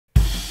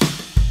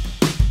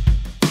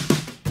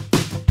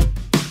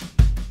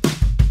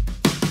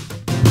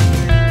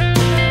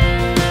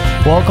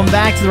Welcome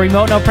back to the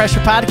Remote No Pressure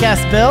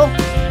Podcast, Bill.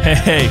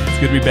 Hey, it's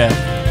good to be back.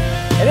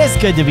 It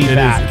is good to be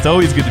back. It's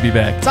always good to be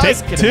back. Take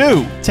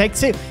two. Take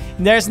two.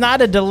 There's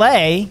not a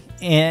delay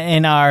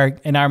in our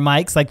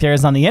mics like there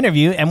is on the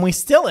interview, and we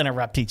still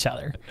interrupt each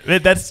other.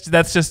 That's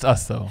just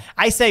us, though.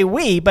 I say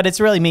we, but it's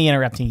really me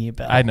interrupting you,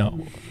 Bill. I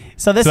know.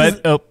 So this is...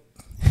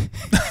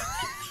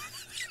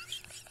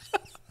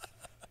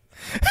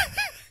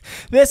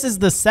 This is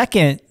the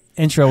second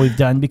intro we've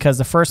done because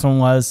the first one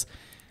was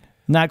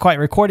not quite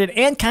recorded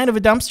and kind of a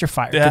dumpster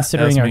fire,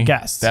 considering our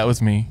guests. That was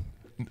me.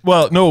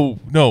 Well, no,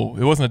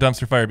 it wasn't a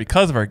dumpster fire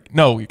because of our...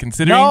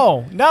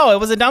 considering... No, it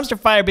was a dumpster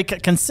fire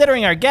because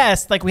considering our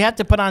guests, like we have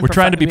to put on... We're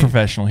trying to be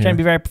professional here. Trying to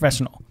be very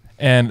professional.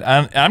 And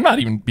I'm not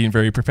even being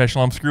very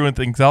professional. I'm screwing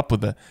things up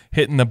with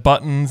hitting the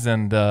buttons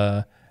and...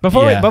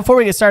 Before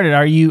we get started,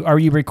 are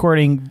you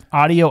recording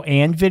audio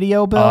and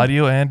video, Bill?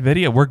 Audio and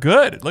video. We're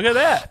good. Look at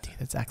that. Dude,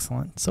 that's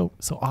excellent. So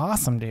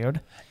awesome, dude.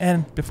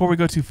 And before we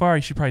go too far,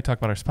 you should probably talk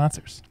about our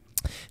sponsors.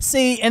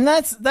 See, and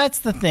that's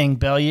the thing,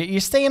 Bill. You're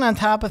staying on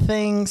top of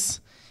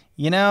things.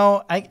 You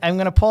know, I'm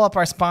going to pull up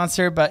our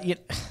sponsor, but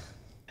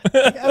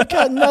I've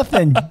got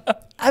nothing.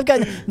 But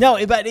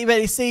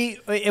see,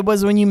 it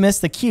was when you missed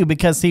the cue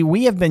because, see,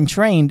 we have been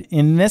trained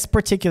in this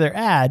particular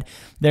ad.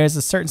 There's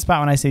a certain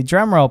spot when I say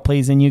drum roll,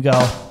 please, and you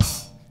go,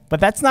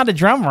 but that's not a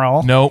drum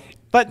roll. Nope.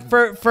 But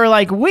for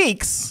like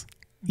weeks,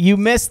 you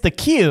missed the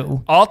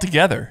cue.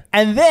 Altogether.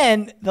 And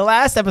then the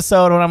last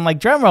episode when I'm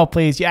like, drum roll,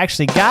 please, you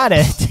actually got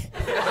it.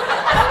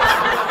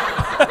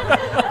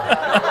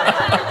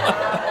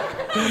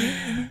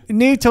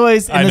 New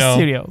toys in the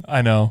studio.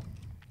 I know.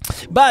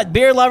 But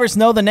beer lovers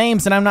know the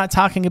names, and I'm not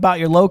talking about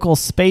your local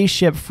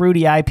spaceship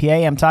fruity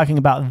IPA. I'm talking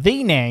about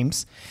the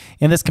names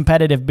in this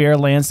competitive beer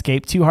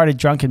landscape. Two-Hearted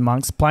Drunken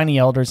Monks, Pliny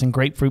Elders, and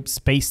Grapefruit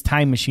Space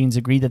Time Machines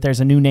agree that there's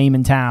a new name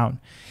in town.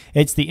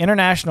 It's the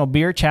International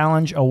Beer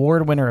Challenge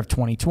Award winner of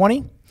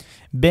 2020,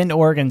 Bend,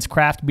 Oregon's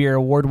Craft Beer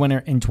Award winner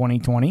in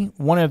 2020,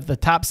 one of the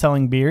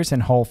top-selling beers in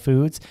Whole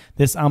Foods.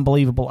 This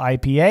unbelievable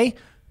IPA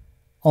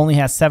only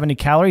has 70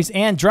 calories,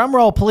 and drum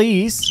roll,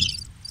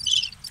 please.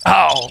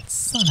 Oh,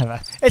 son of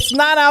a... It's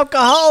not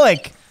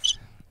alcoholic.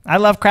 I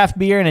love craft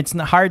beer, and it's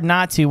hard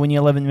not to when you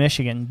live in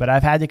Michigan, but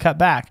I've had to cut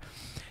back.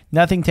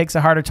 Nothing takes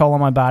a harder toll on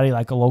my body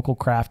like a local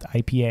craft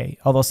IPA,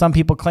 although some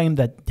people claim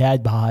that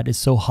Dad Bod is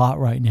so hot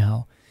right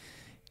now.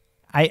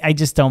 I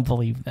just don't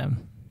believe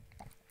them.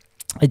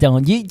 I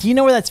don't. Do you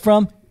know where that's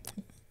from?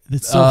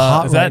 It's so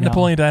hot is that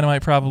Napoleon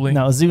Dynamite, probably?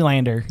 No,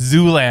 Zoolander.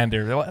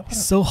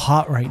 It's so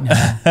hot right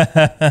now.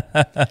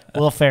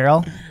 Will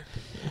Ferrell.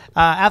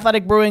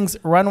 Athletic Brewing's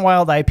Run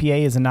Wylde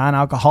IPA is a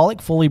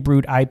non-alcoholic, fully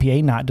brewed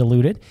IPA, not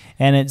diluted,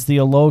 and it's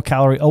the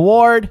low-calorie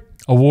award-winning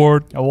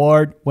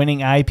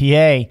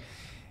IPA.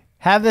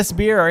 Have this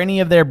beer or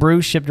any of their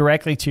brews shipped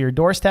directly to your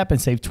doorstep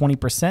and save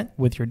 20%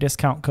 with your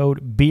discount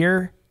code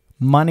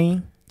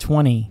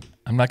BEERMONEY20.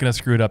 I'm not going to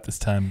screw it up this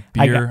time.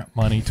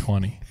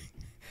 BEERMONEY20.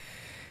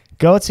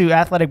 Go to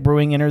Athletic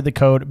Brewing, enter the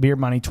code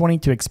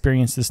BEERMONEY20 to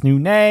experience this new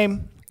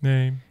name.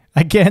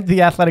 Again,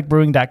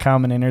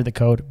 theathleticbrewing.com and enter the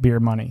code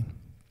BEERMONEY.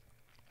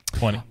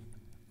 20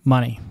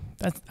 money.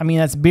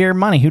 That's beer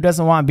money. Who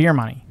doesn't want beer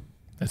money?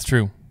 That's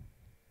true.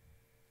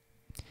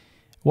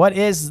 What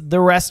is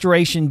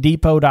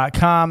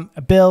therestorationdepot.com?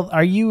 Bill,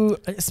 are you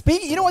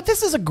speaking? You know what?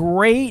 This is a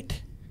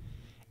great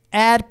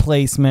ad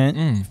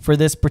placement for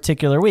this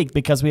particular week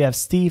because we have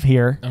Steve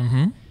here.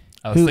 Mm-hmm.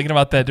 I was thinking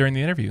about that during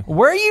the interview.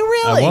 Were you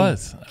really? I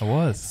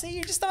was. See,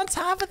 you're just on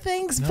top of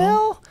things,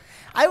 Bill.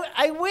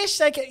 I wish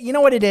I could. You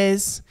know what it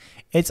is?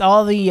 It's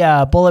all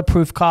the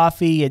bulletproof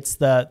coffee. It's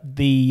the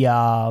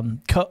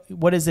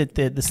what is it?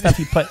 The stuff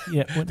you put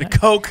the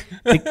Coke,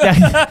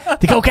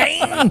 the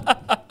cocaine.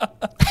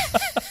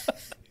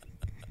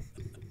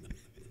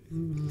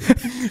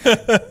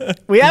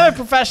 We have a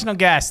professional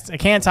guest. I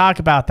can't talk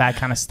about that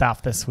kind of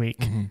stuff this week.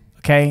 Mm-hmm.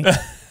 Okay,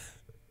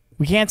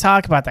 we can't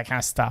talk about that kind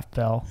of stuff,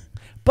 Bill.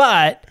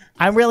 But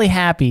I'm really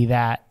happy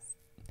that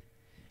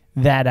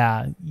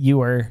you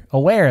were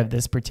aware of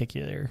this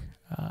particular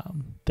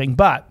thing,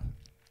 but.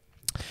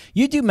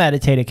 You do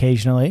meditate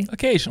occasionally.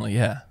 Occasionally,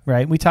 yeah.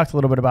 Right. We talked a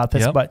little bit about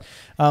this, but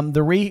the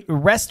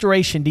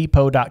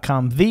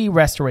restorationdepot.com,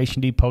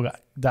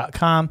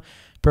 therestorationdepot.com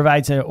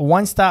provides a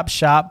one-stop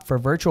shop for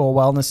virtual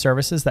wellness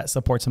services that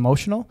supports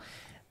emotional,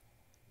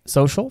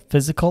 social,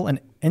 physical,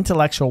 and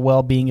intellectual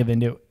well-being of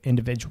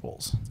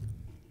individuals.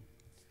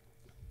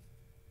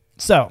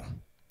 So,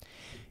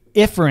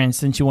 if, for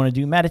instance, you want to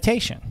do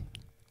meditation,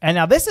 and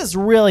now this is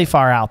really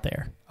far out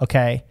there,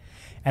 okay?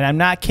 And I'm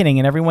not kidding,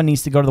 and everyone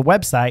needs to go to the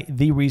website,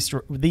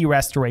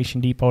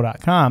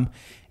 therestorationdepot.com,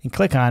 and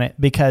click on it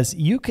because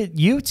you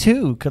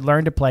too could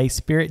learn to play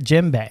Spirit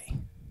Djembe.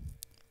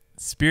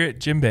 Spirit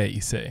Djembe, you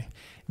say?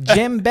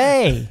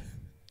 Djembe.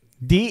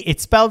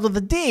 It's spelled with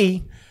a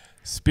D.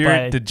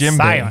 Spirit Djembe.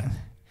 Silent.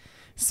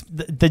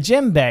 The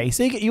Djembe.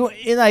 So you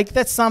like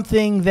that's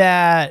something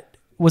that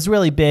was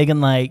really big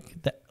in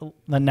like the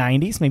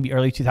 90s, maybe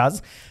early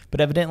 2000s. But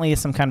evidently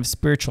it's some kind of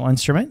spiritual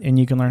instrument, and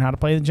you can learn how to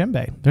play the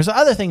djembe. There's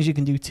other things you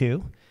can do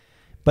too,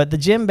 But the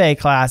djembe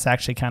class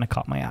actually kind of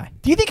caught my eye.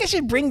 Do you think I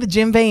should bring the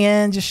djembe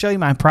in, just show you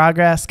my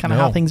progress, kind of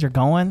how things are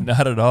going?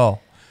 Not at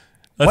all.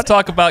 Let's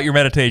talk about your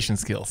meditation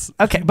skills.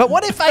 Okay, but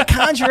what if I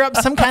conjure up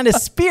some kind of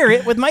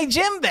spirit with my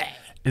djembe?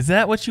 Is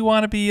that what you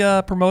want to be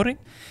promoting?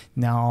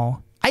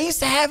 No. I used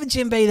to have a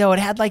djembe, though. It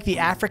had like the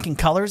African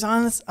colors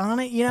on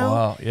it, you know?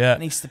 Wow, yeah.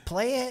 And I used to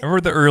play it. Remember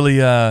the early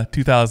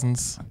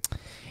 2000s?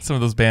 Some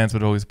of those bands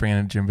would always bring in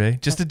a djembe.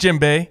 Just a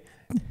djembe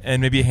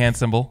and maybe a hand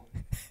cymbal.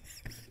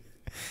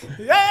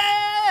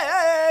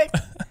 Yay!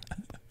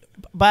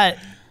 But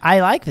I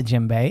like the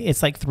djembe.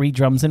 It's like 3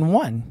 drums in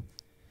one.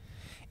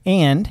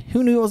 And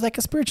who knew it was like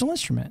a spiritual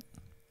instrument?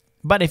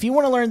 But if you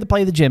want to learn to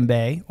play the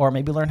djembe or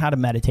maybe learn how to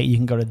meditate, you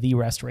can go to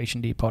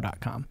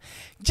therestorationdepot.com.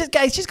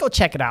 Just go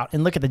check it out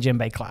and look at the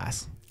djembe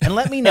class. And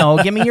let me know.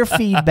 Give me your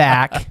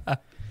feedback.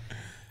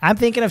 I'm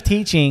thinking of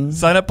teaching.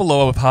 Sign up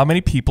below with how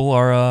many people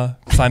are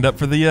signed up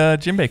for the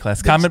djembe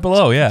class. Comment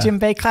below, yeah.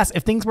 Djembe class.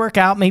 If things work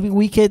out, maybe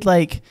we could,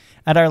 like,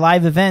 at our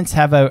live events,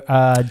 have a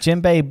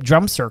djembe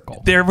drum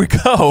circle. There we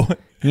go.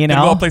 You know?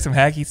 Maybe we'll play some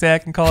hacky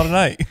sack and call it a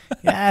night.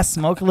 Yeah,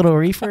 smoke a little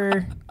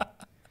reefer.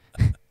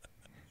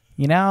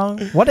 You know?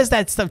 What is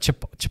that stuff?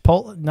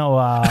 Chipotle? No,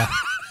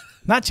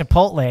 not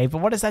Chipotle, but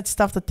what is that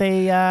stuff that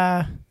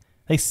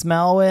they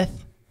smell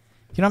with?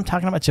 You know what I'm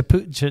talking about?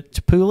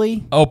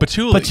 Chipuli? Oh,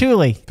 patchouli.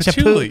 Patchouli.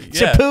 Patchouli,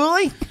 yeah.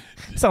 Chipuli?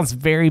 Sounds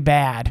very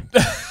bad.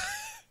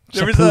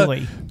 There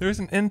was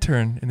an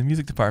intern in the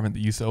music department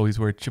that used to always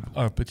wear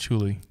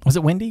patchouli. Was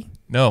it Wendy?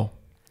 No,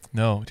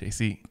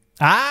 JC.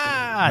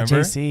 Ah,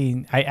 Remember?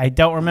 JC. I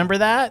don't remember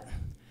that.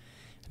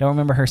 I don't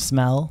remember her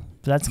smell.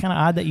 But that's kind of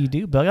odd that you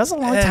do, Bill. That was a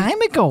long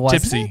time ago,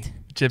 wasn't it?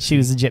 Gypsy. She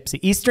was a gypsy.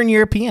 Eastern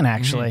European,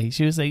 actually. Mm-hmm.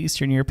 She was an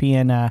Eastern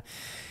European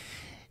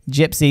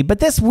gypsy. But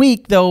this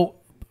week, though,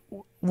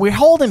 we're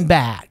holding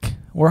back.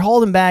 We're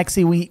holding back.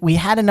 See, we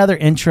had another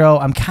intro.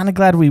 I'm kind of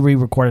glad we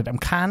re-recorded. I'm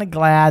kind of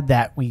glad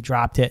that we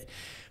dropped it.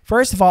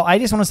 First of all, I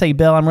just want to say,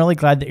 Bill, I'm really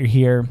glad that you're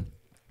here.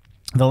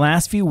 The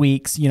last few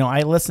weeks, you know,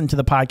 I listened to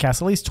the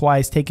podcast at least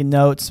twice, taking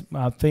notes,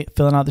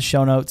 filling out the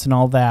show notes and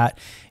all that.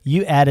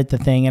 You added the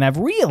thing, and I've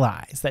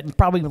realized that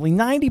probably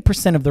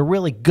 90% of the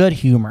really good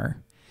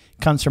humor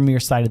comes from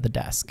your side of the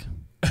desk.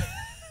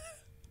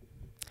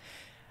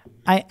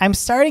 I'm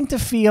starting to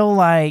feel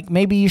like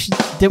maybe you should...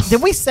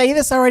 Did we say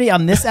this already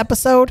on this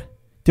episode?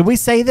 Did we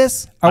say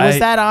this? Or was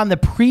that on the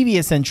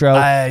previous intro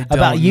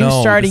about you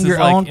starting your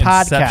own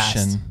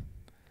podcast?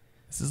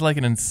 This is like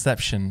an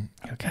Inception.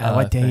 Okay,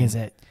 what day is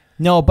it?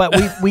 No, but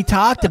we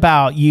talked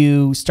about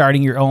you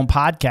starting your own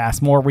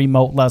podcast, more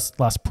remote,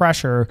 less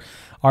pressure,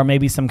 or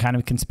maybe some kind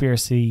of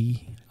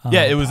conspiracy.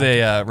 Yeah, it was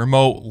a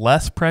remote,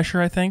 less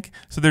pressure, I think.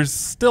 So there's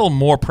still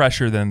more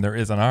pressure than there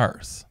is on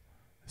ours.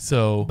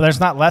 So, but there's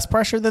not less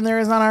pressure than there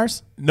is on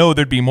ours? No,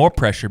 there'd be more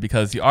pressure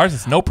because ours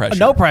is no pressure.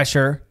 No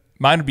pressure.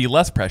 Mine would be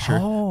less pressure.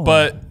 Oh.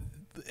 But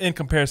in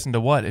comparison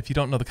to what? If you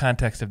don't know the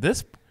context of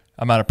this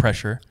amount of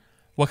pressure,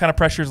 what kind of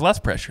pressure is less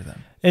pressure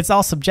then? It's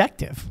all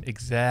subjective.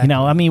 Exactly. You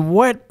know, I mean,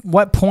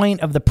 what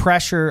point of the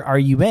pressure are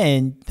you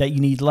in that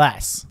you need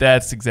less?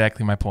 That's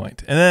exactly my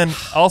point. And then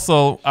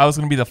also, I was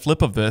going to be the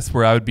flip of this,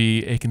 where I would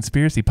be a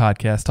conspiracy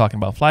podcast talking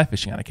about fly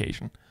fishing on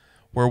occasion,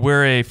 where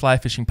we're a fly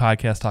fishing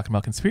podcast talking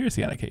about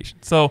conspiracy on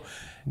occasion. So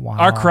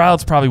our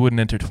crowds probably wouldn't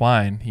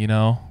intertwine, you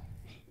know?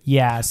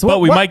 Yeah. So but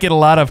we might get a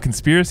lot of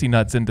conspiracy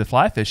nuts into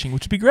fly fishing,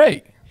 which would be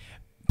great.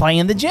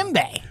 Playing the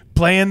djembe.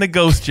 Playing the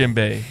ghost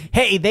djembe.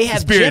 Hey, they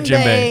have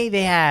djembe,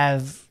 they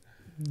have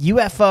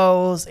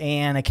UFOs,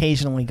 and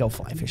occasionally go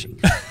fly fishing.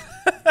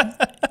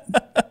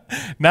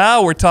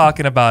 Now we're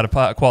talking about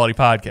a quality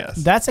podcast.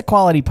 That's a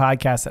quality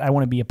podcast that I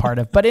want to be a part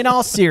of. But in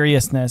all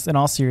seriousness,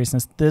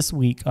 this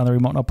week on the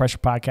Remote No Pressure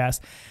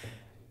podcast,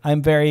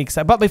 I'm very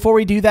excited. But before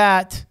we do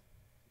that,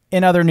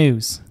 in other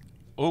news.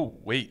 Oh,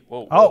 wait.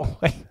 Whoa. Oh,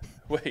 wait.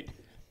 Wait.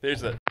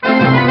 There's a...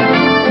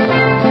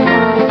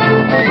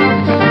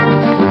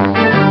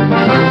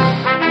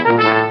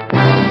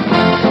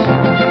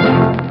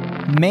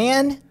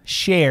 Man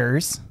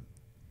shares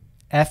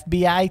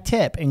FBI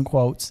tip, in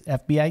quotes,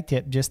 FBI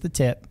tip, just the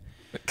tip,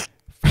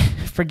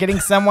 for getting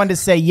someone to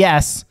say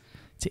yes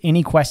to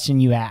any question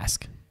you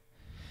ask.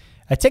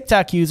 A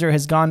TikTok user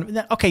has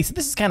gone, okay, so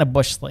this is kind of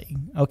bush league,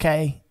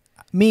 okay?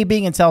 Me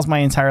being in sales my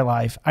entire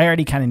life, I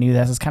already kind of knew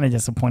this. I was kind of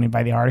disappointed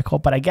by the article,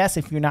 but I guess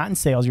if you're not in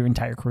sales your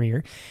entire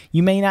career,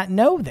 you may not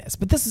know this.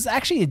 But this is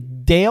actually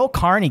Dale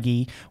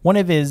Carnegie, one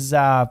of his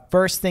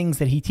first things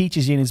that he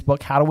teaches you in his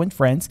book, How to Win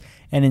Friends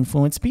and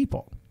Influence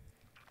People.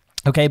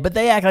 Okay, but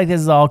they act like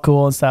this is all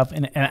cool and stuff.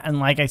 And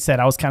like I said,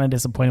 I was kind of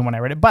disappointed when I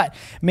read it. But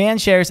man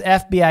shares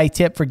FBI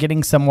tip for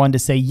getting someone to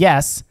say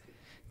yes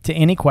to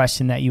any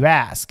question that you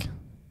ask.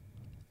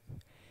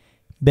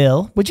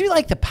 Bill, would you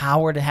like the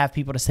power to have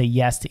people to say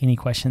yes to any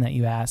question that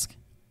you ask?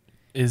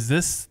 Is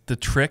this the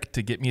trick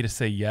to get me to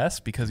say yes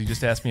because you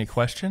just asked me a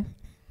question?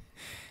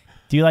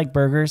 Do you like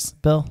burgers,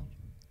 Bill?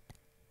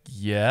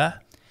 Yeah.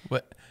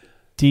 What?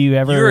 Do you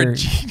ever? You're a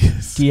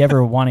genius. Do you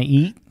ever want to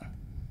eat?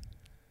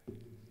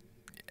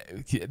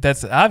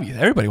 That's obvious.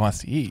 Everybody wants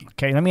to eat.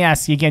 Okay, let me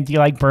ask you again. Do you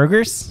like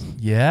burgers?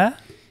 Yeah.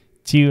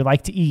 Do you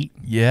like to eat?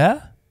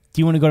 Yeah.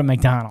 Do you want to go to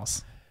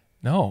McDonald's?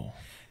 No.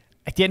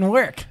 It didn't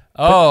work.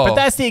 Oh. But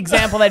that's the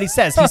example that he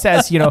says. He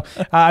says,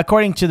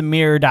 according to the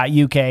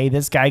mirror.uk,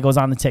 this guy goes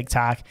on the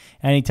TikTok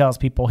and he tells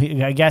people,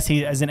 I guess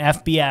he is an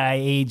FBI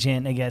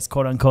agent, I guess,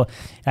 quote unquote.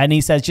 And he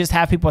says, just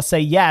have people say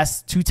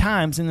yes 2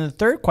 times. And the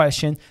third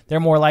question, they're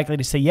more likely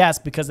to say yes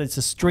because it's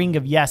a string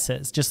of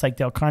yeses, just like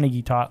Dale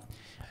Carnegie taught.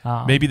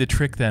 Maybe the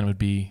trick then would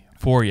be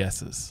 4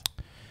 yeses.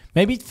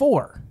 Maybe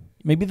 4.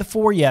 Maybe the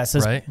 4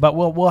 yeses, right. But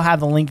we'll have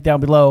the link down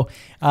below.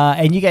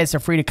 And you guys are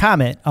free to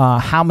comment.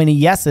 How many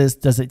yeses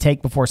does it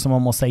take before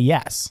someone will say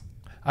yes?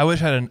 I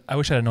wish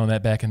I'd known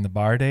that back in the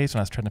bar days when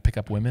I was trying to pick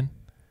up women.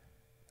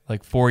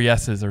 Like 4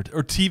 yeses or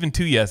even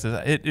 2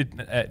 yeses.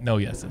 No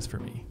yeses for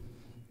me.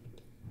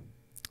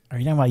 Are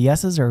you talking about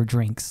yeses or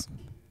drinks?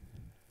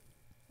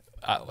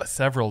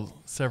 Several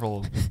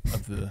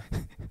of the.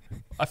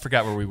 I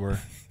forgot where we were.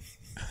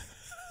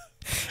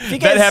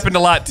 That happened a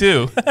lot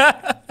too.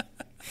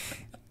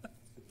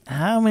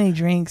 How many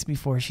drinks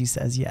before she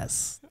says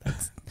yes?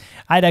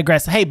 I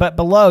digress. Hey, but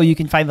below you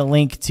can find the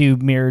link to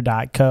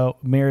mirror.co.uk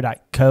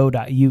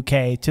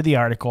to the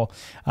article.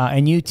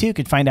 And you too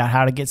could find out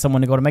how to get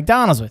someone to go to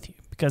McDonald's with you.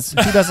 Because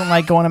who doesn't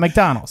like going to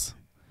McDonald's?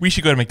 We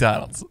should go to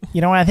McDonald's.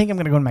 You know what? I think I'm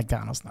going to go to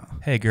McDonald's now.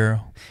 Hey,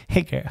 girl.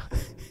 Hey, girl.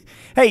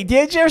 Hey,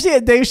 did you ever see a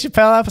Dave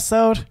Chappelle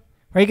episode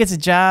where he gets a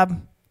job?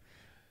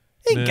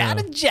 He got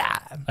a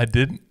job. I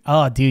didn't.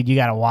 Oh, dude, you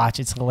got to watch.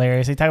 It's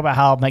hilarious. They talk about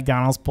how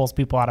McDonald's pulls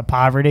people out of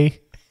poverty.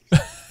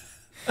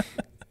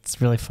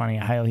 It's really funny.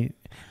 I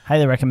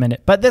highly recommend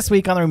it. But this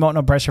week on the Remote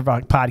No Pressure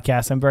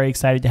podcast, I'm very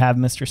excited to have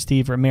Mr.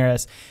 Steve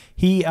Ramirez.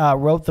 He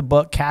wrote the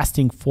book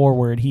Casting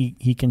Forward.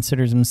 He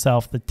considers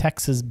himself the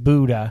Texas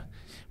Buddha,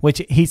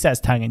 which he says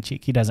tongue in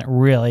cheek. He doesn't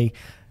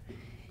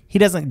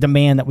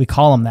demand that we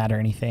call him that or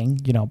anything,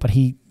 but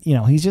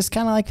he's just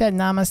kind of like that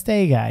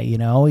namaste guy,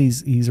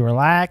 he's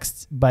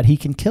relaxed, but he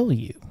can kill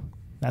you.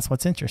 That's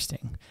what's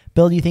interesting.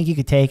 Bill, do you think you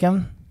could take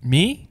him?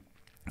 Me?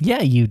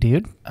 Yeah, you,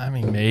 dude. I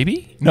mean,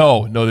 maybe.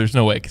 No, there's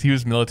no way because he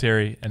was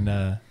military and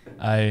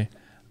I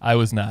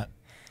was not.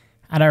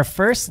 At our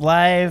first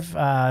live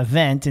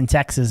event in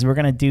Texas, we're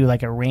gonna do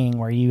like a ring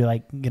where you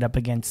like get up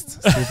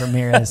against Steve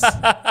Ramirez. All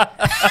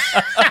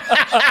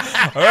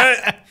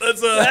right,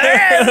 let's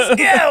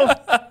go.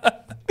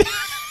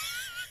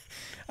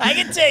 I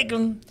can take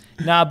him.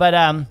 No,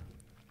 but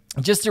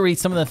just to read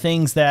some of the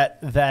things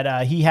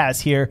that he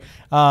has here,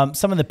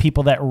 some of the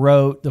people that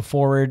wrote the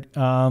forward.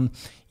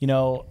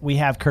 We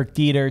have Kirk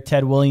Dieter,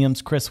 Ted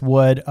Williams, Chris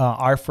Wood,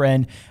 our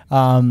friend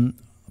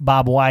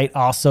Bob White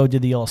also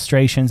did the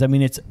illustrations. I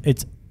mean, it's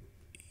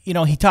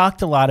he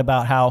talked a lot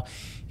about how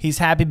he's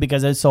happy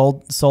because it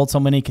sold so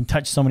many, can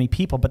touch so many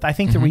people. But I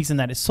think the reason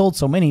that it sold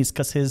so many is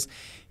because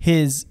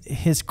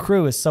his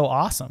crew is so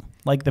awesome.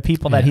 Like the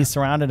people that he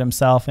surrounded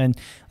himself, and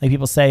like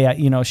people say,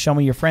 show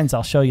me your friends,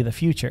 I'll show you the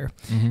future.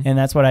 And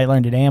that's what I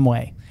learned at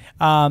Amway.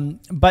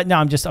 But no,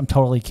 I'm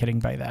totally kidding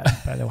by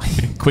that, by the way.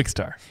 Quick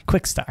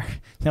Star.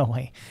 No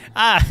way.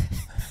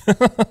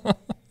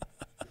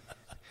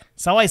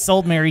 So I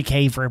sold Mary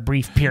Kay for a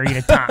brief period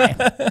of time.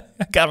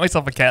 Got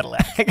myself a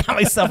Cadillac. I got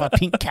myself a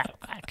pink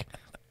Cadillac.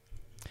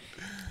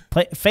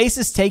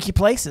 Faces take you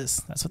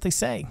places. That's what they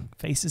say.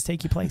 Faces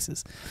take you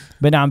places.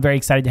 But now I'm very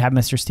excited to have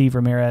Mr. Steve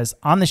Ramirez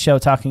on the show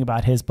talking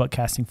about his book,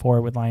 Casting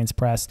Forward with Lions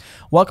Press.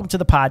 Welcome to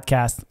the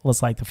podcast.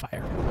 Let's light the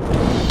fire.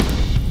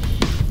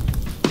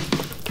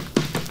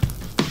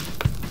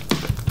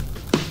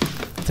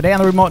 Today on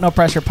the Remote No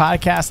Pressure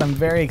podcast, I'm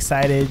very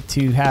excited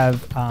to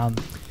have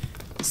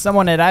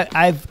someone that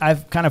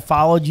I've kind of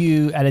followed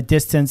you at a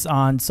distance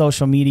on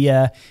social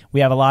media. We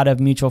have a lot of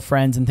mutual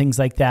friends and things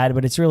like that,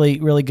 but it's really,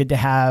 really good to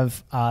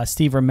have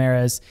Steve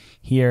Ramirez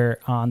here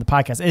on the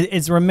podcast.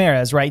 It's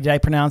Ramirez, right? Did I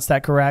pronounce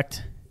that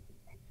correct?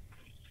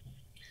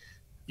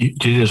 You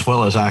did as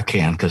well as I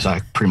can because I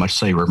pretty much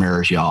say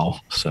Ramirez, y'all.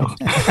 So,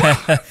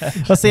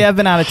 well, see, I've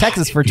been out of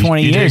Texas for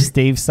 20 years,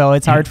 Steve, so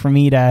it's hard for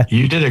me to.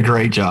 You did a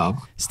great job,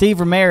 Steve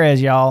Ramirez,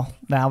 y'all.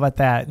 How about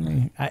that?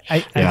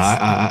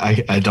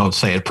 I don't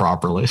say it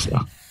properly,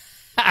 so.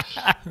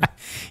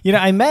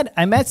 I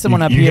met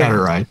someone up here. You got it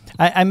right.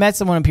 I met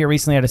someone up here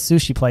recently at a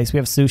sushi place. We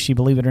have sushi,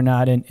 believe it or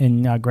not,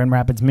 in Grand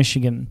Rapids,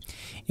 Michigan.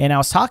 And I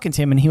was talking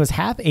to him, and he was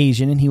half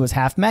Asian and he was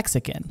half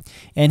Mexican.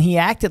 And he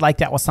acted like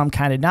that was some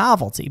kind of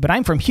novelty. But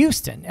I'm from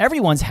Houston.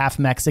 Everyone's half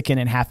Mexican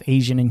and half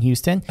Asian in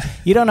Houston.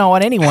 You don't know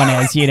what anyone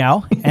is,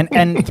 And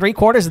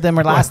 3/4 of them,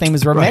 their last name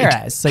is Ramirez.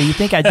 Right. So you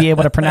think I'd be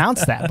able to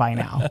pronounce that by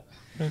now.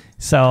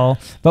 So,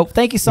 but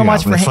thank you so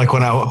much for. It's like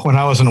when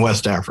I was in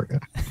West Africa.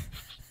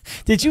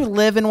 Did you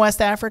live in West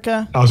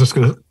Africa?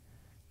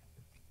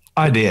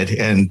 I did.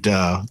 And,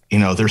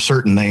 there's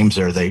certain names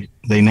there. They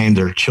named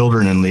their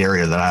children in the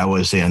area that I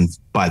was in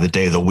by the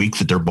day of the week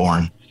that they're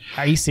born.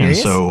 Are you serious?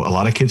 And so a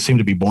lot of kids seem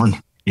to be born.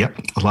 Yep.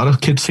 A lot of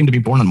kids seem to be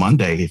born on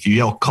Monday. If you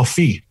yell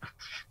coffee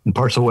in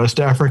parts of West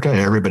Africa,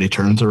 everybody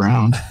turns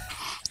around.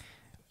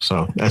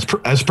 So that's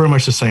pretty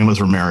much the same as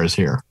Ramirez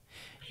here.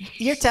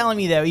 You're telling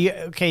me though,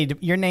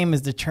 your name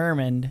is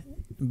determined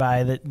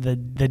by the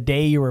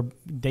day you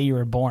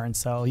were born.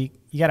 So you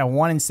got a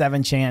 1 in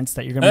 7 chance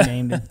that you're going to be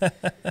named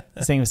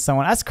the same as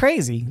someone. That's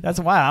crazy. That's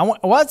wild.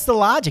 What's the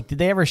logic? Did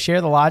they ever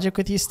share the logic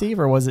with you, Steve,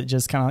 or was it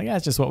just kind of like, yeah,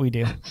 it's just what we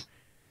do?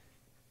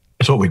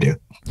 It's what we do.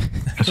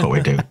 That's what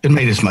we do. It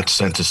made as much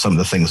sense as some of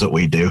the things that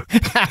we do.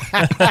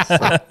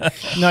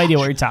 No idea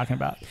what you're talking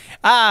about.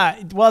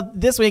 Well,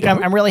 this week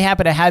I'm really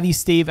happy to have you,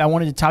 Steve. I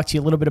wanted to talk to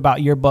you a little bit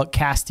about your book,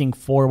 Casting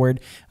Forward,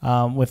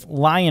 with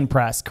Lion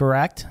Press,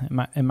 correct?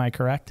 Am I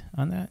correct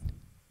on that?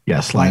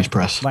 Yes, Lions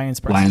Press. Lions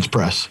Press. Lions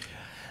Press.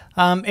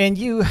 And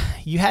you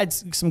had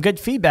some good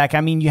feedback.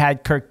 I mean, you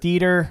had Kirk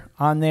Dieter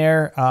on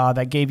there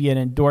that gave you an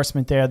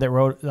endorsement there that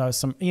wrote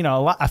some,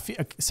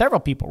 several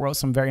people wrote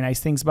some very nice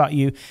things about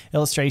you.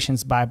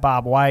 Illustrations by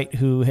Bob White,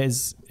 who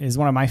is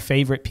one of my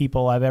favorite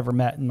people I've ever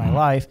met in my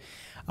life.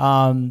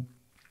 But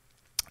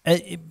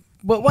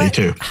Me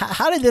too.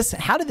 How did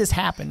this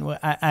happen?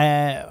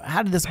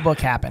 How did this book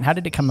happen? How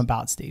did it come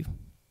about, Steve?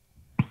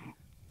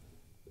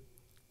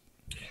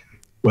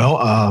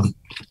 Well,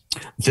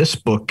 this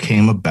book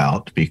came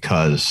about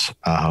because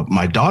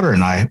my daughter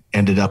and I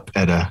ended up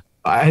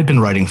I had been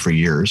writing for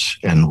years,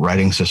 and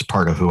writing's just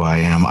part of who I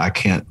am. I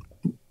can't,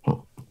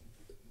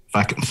 if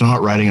I'm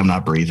not writing, I'm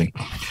not breathing.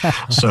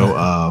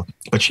 So,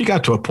 but she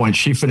got to a point,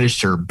 she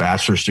finished her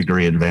bachelor's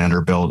degree at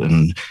Vanderbilt,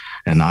 and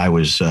I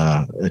was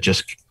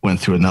just went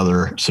through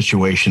another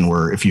situation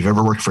where if you've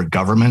ever worked for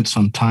government,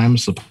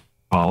 sometimes the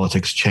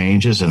politics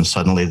changes and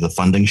suddenly the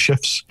funding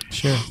shifts.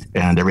 Sure.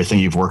 And everything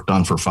you've worked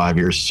on for 5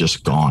 years is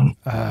just gone.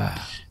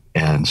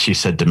 And she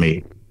said to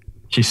me,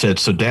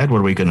 so Dad, what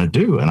are we going to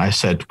do? And I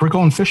said, we're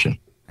going fishing.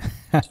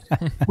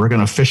 We're going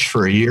to fish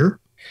for a year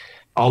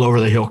all over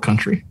the hill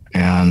country,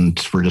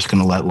 and we're just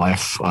going to let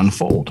life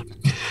unfold.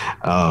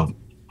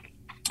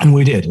 And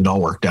we did. It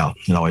all worked out.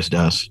 It always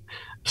does.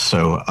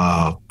 So,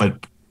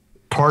 but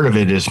part of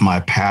it is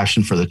my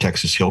passion for the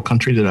Texas hill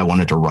country, that I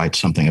wanted to write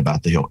something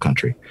about the hill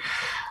country.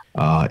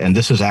 And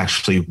this is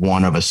actually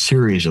one of a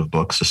series of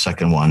books. The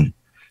second one,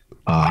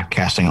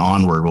 Casting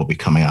Onward, will be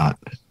coming out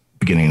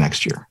beginning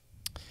next year.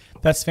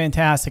 That's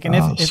fantastic. And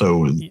that's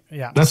how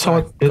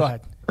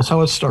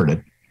it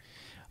started.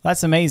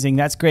 That's amazing.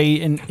 That's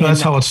great. And that's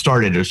how it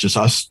started. It was just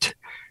us.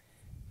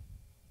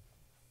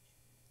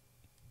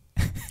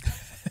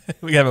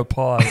 We have a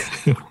pause.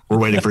 We're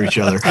waiting for each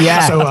other.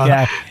 Yeah. So,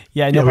 No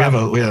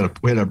we had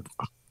a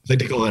they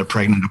call it a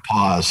pregnant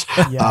pause.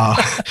 Yeah.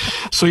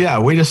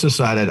 We just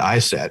decided,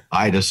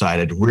 I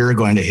decided we're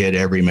going to hit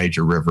every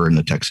major river in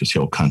the Texas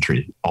hill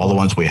country, all the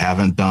ones we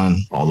haven't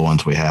done, all the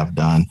ones we have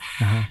done.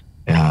 Uh-huh.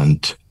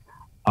 And,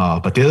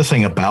 but the other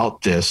thing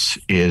about this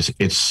is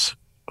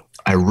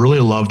I really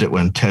loved it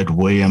when Ted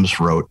Williams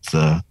wrote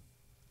the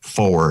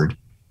foreword.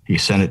 He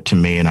sent it to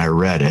me and I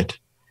read it,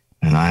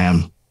 and I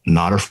am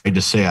not afraid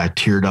to say I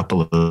teared up a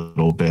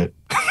little bit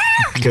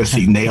because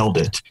he nailed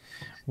it.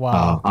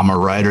 Wow. I'm a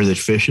writer that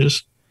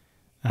fishes.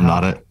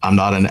 Uh-huh. I'm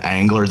not an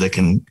angler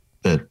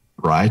that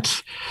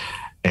writes.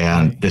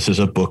 And This is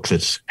a book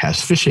that has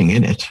fishing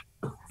in it,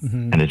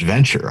 an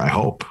adventure, I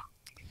hope,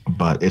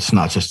 but it's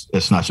not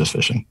just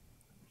fishing.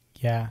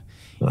 Yeah.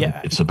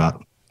 It's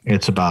about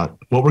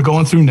what we're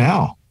going through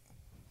now.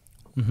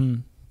 Mm-hmm.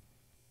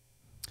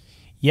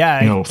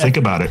 Yeah. Think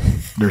about it.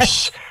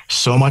 There's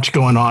so much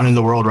going on in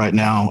the world right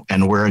now,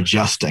 and we're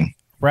adjusting.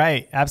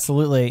 Right.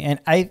 Absolutely. And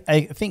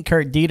I think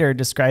Kurt Dieter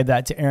described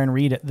that to Aaron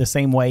Reed the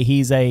same way.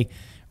 He's a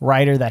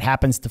writer that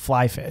happens to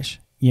fly fish,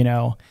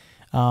 and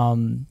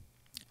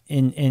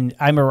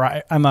I'm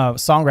a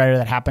songwriter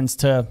that happens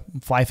to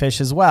fly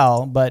fish as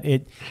well, but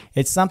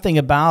it's something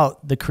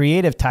about the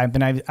creative type.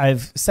 And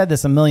I've said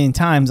this a million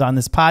times on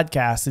this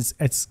podcast.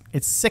 It's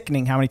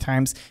sickening how many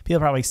times people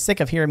are probably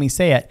sick of hearing me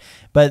say it,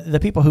 but the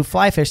people who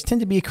fly fish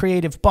tend to be a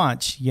creative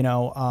bunch,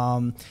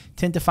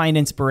 tend to find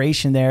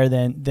inspiration there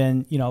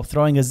than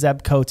throwing a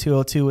Zebco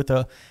 202 with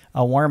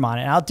a worm on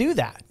it. And I'll do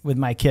that with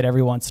my kid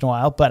every once in a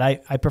while, but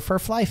I prefer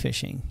fly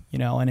fishing,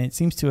 and it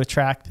seems to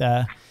attract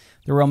the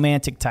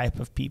romantic type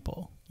of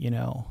people,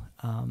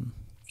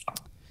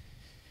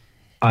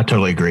 I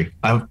totally agree.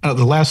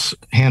 The last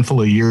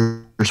handful of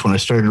years when I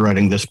started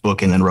writing this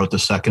book and then wrote the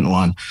second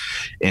one,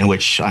 in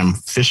which I'm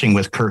fishing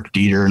with Kirk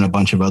Dieter and a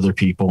bunch of other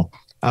people,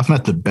 I've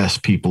met the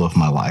best people of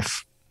my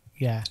life.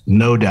 Yeah.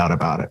 No doubt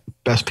about it.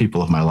 Best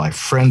people of my life.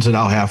 Friends that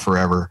I'll have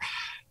forever.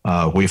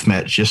 We've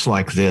met just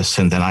like this,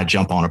 and then I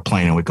jump on a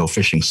plane and we go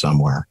fishing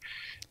somewhere.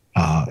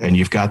 And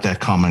you've got that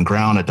common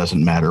ground. It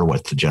doesn't matter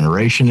what the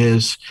generation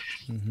is.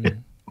 Mm-hmm.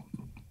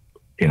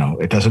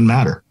 It doesn't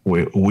matter.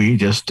 We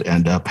just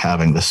end up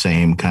having the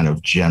same kind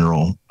of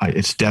general.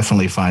 It's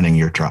definitely finding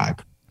your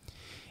tribe.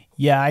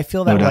 Yeah, I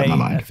feel that No doubt in way.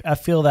 my mind. I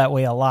feel that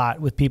way a lot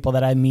with people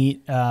that I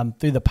meet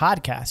through the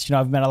podcast. You know,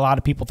 I've met a lot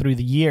of people through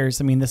the years.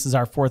 I mean, this is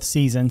our 4th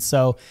season,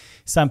 so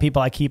some people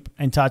I keep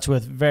in touch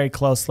with very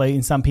closely,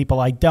 and some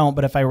people I don't.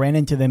 But if I ran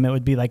into them, it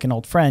would be like an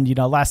old friend. You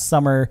know, last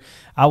summer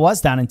I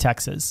was down in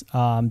Texas,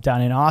 down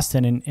in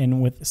Austin,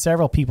 and with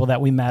several people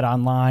that we met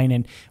online,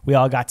 and we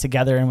all got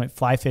together and went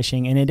fly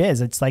fishing. And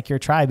it's like your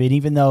tribe. And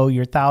even though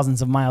you're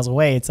thousands of miles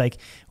away, it's like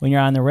when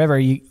you're on the river,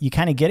 you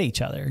kind of get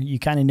each other. You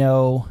kind of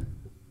know.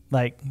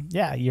 Like,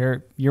 yeah,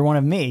 you're one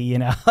of me, you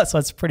know. So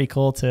it's pretty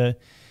cool to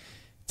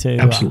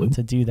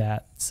do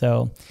that.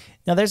 So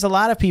now there's a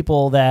lot of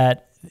people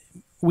that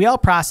we all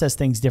process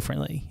things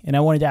differently, and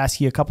I wanted to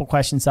ask you a couple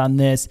questions on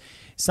this.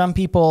 Some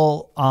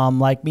people,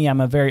 like me, I'm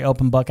a very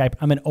open book.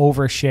 I'm an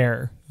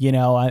oversharer. You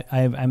know,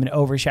 I'm an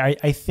oversharer.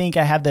 I think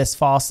I have this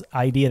false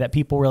idea that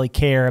people really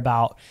care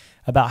about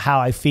how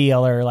I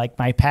feel or like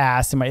my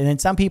past. And then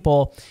some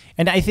people,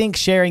 and I think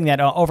sharing that,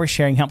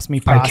 oversharing helps me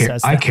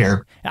process. I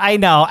care. I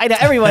know.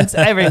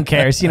 Everyone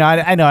cares. You know,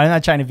 I know. I'm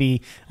not trying to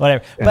be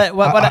whatever. But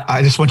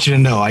I just want you to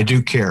know I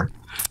do care.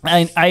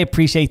 I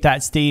appreciate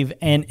that, Steve.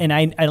 And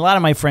a lot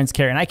of my friends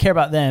care, and I care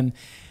about them.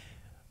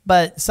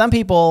 But some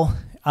people,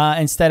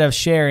 instead of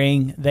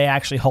sharing, they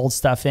actually hold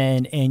stuff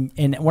in.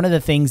 And one of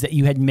the things that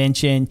you had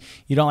mentioned,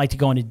 you don't like to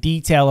go into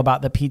detail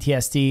about the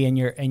PTSD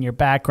and your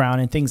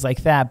background and things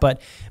like that.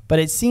 But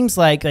it seems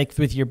like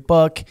with your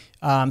book,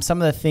 some of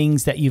the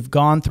things that you've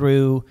gone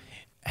through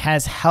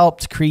has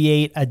helped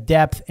create a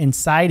depth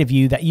inside of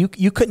you that you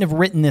couldn't have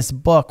written this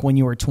book when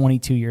you were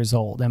 22 years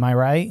old. Am I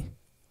right?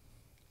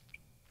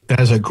 That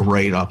is a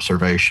great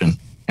observation.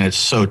 And it's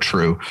so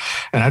true.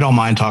 And I don't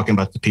mind talking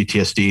about the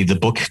PTSD. The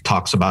book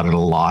talks about it a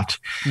lot.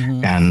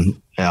 Mm-hmm.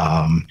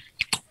 And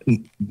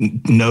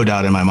no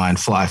doubt in my mind,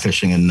 fly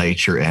fishing in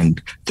nature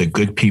and the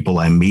good people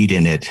I meet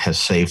in it has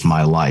saved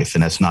my life.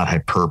 And that's not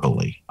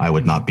hyperbole. I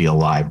would not be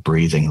alive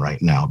breathing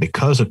right now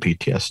because of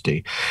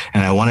PTSD.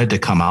 And I wanted to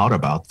come out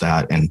about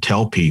that and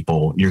tell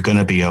people you're going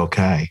to be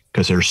okay,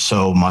 because there's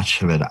so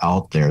much of it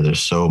out there. There's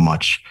so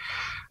much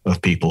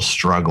of people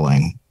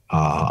struggling.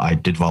 I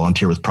did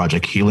volunteer with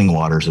Project Healing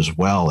Waters as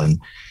well, and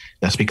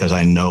that's because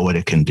I know what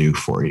it can do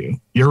for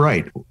you. You're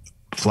right.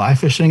 Fly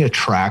fishing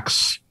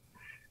attracts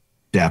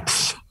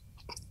depth,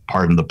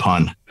 pardon the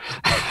pun,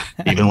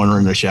 even when we're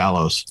in the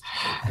shallows.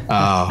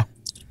 But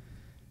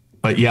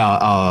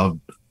yeah,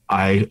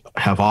 I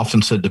have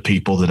often said to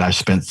people that I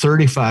spent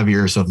 35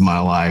 years of my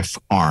life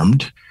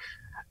armed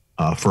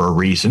for a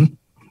reason,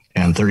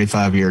 and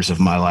 35 years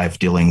of my life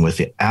dealing with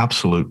the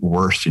absolute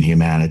worst in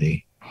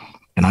humanity.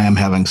 And I am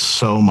having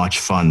so much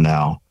fun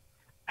now,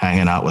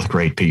 hanging out with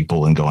great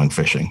people and going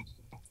fishing.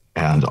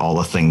 And all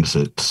the things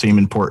that seem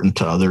important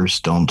to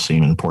others don't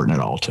seem important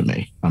at all to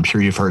me. I'm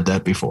sure you've heard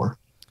that before.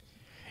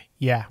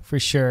 Yeah, for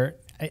sure.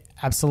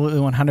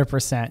 Absolutely,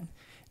 100%.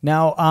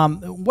 Now,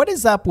 what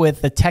is up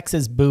with the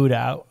Texas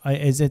Buddha?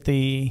 Is it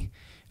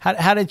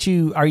how did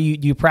do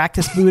you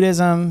practice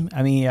Buddhism?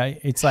 I mean,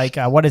 it's like,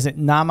 what is it?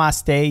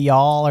 Namaste,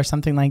 y'all, or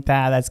something like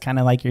that. That's kind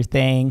of like your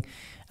thing.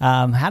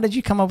 How did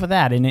you come up with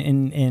that?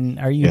 And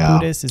are you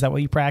Buddhist? Is that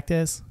what you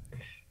practice?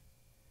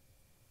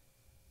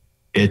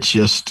 It's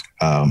just,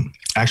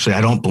 actually,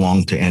 I don't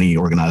belong to any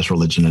organized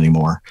religion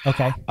anymore.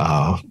 Okay.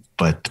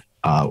 But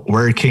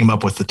where it came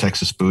up with the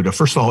Texas Buddha,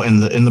 first of all,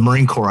 in the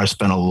Marine Corps, I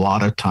spent a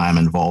lot of time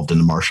involved in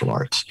the martial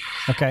arts.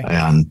 Okay.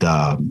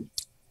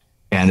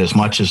 And as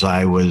much as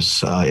I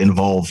was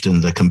involved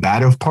in the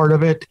combative part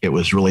of it, it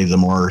was really the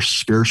more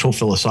spiritual,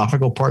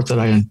 philosophical part that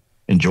I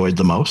enjoyed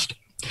the most.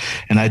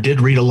 And I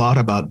did read a lot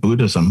about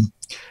Buddhism,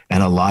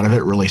 and a lot of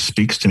it really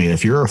speaks to me.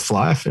 If you're a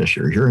fly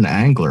fisher, you're an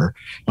angler,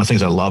 one of the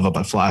things I love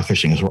about fly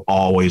fishing is we're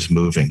always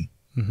moving.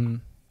 Mm-hmm.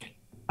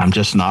 I'm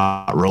just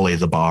not really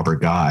the bobber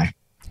guy,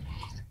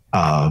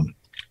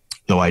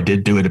 though I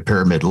did do it at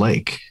Pyramid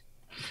Lake.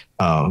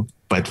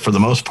 But for the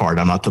most part,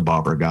 I'm not the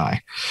bobber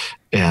guy.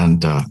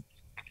 And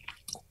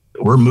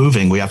we're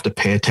moving. We have to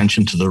pay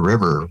attention to the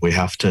river.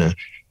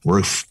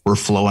 We're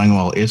flowing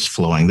while it's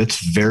flowing.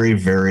 That's very,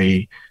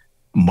 very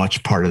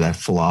much part of that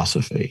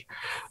philosophy.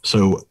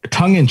 So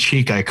tongue in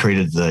cheek, I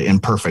created the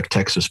Imperfect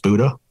Texas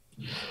Buddha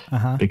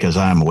because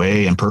I'm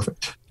way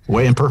imperfect.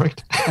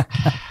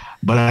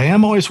 But I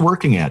am always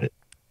working at it.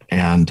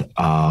 And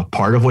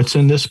part of what's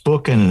in this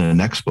book and in the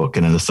next book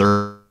and in the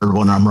third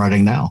one I'm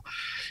writing now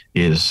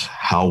is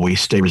how we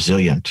stay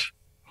resilient.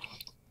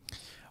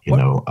 You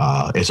know,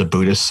 as a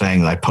Buddhist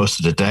saying that I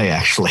posted today,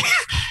 actually,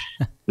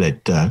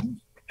 that,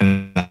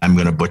 and I'm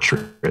going to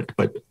butcher it,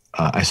 but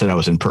I said I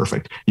was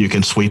imperfect. You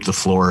can sweep the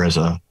floor as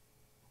a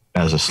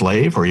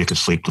slave, or you can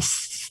sweep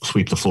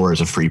the floor as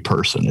a free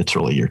person. It's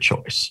really your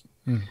choice.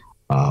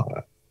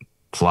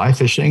 Fly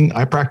fishing,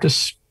 I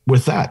practice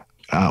with that.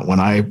 When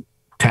I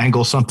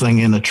tangle something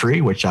in a tree,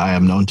 which I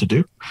am known to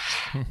do,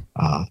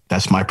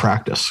 that's my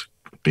practice,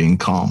 being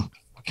calm.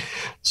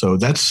 So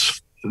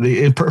that's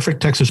the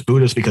Imperfect Texas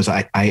Buddhist, because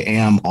I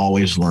am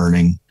always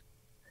learning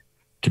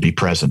to be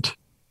present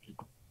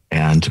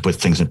and to put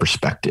things in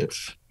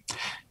perspective.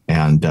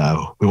 And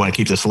we want to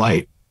keep this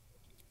light.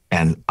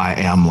 And I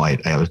am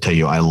light. I have to tell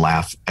you, I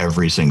laugh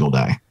every single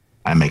day.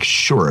 I make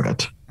sure of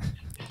it.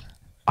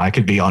 I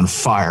could be on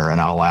fire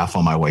and I'll laugh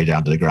on my way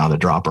down to the ground to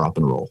drop her up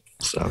and roll.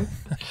 So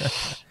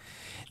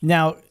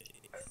now,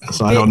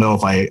 I don't know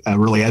if I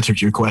really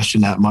answered your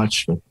question that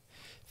much, but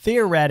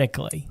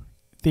theoretically,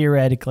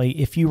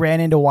 if you ran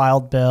into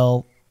Wylde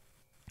Bill,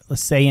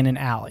 let's say in an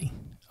alley,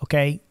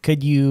 okay,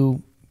 could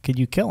you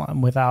kill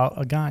him without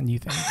a gun, you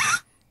think?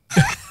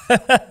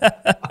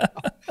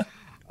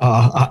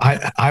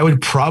 I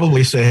would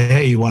probably say,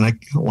 hey, you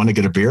want to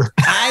get a beer?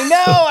 I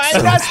know.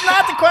 That's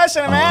not the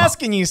question I'm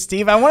asking you,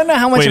 Steve. I want to know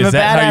how much of a is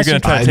that how you're badass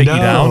going to try to take you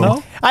down,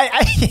 though?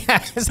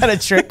 Yeah, is that a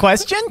trick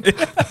question?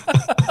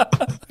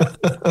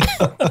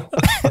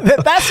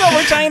 That's what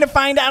we're trying to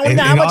find out. I want to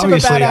know how much of a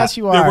badass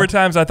you are. There were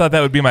times I thought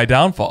that would be my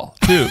downfall,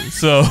 too.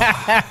 So,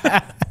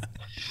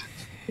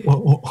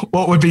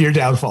 what would be your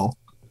downfall?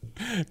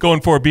 Going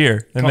for a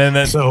beer, and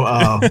then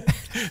so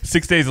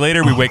 6 days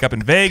later we wake up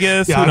in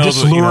Vegas. Yeah,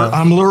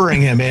 I'm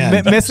luring him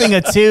in. Missing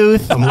a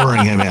tooth. I'm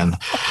luring him in.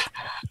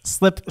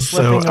 Slipping a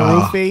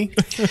roofie.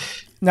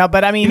 No,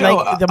 but I mean,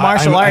 the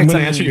martial arts.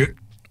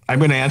 I'm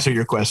going to answer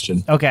your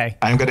question. Okay.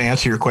 I'm going to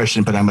answer your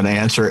question, but I'm going to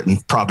answer it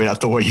and probably not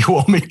the way you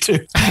want me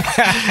to,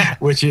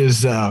 which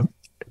is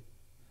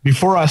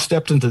before I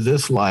stepped into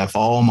this life,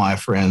 all my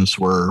friends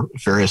were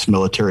various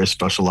military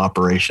special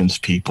operations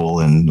people,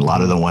 and a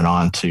lot of them went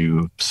on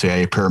to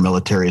CIA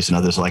paramilitaries and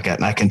others like that.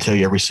 And I can tell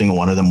you every single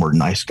one of them were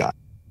nice guys.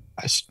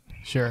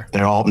 Sure.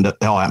 They all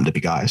happened to be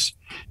guys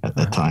at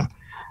that time.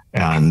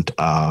 And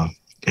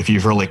if you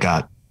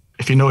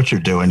know what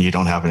you're doing, you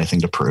don't have anything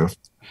to prove.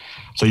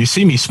 So you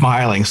see me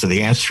smiling. So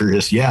the answer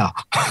is, yeah,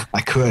 I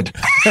could.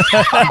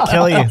 I'd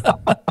kill you.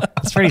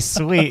 That's pretty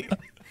sweet.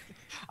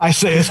 I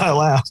say as I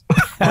laugh.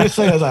 That's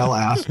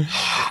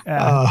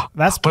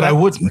but I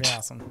wouldn't.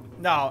 Awesome.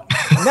 No,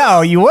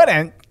 you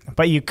wouldn't,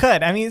 but you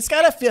could. I mean, it's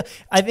got to feel.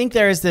 I think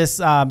there's this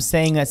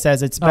saying that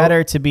says it's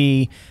better to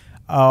be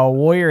a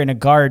warrior in a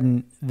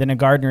garden than a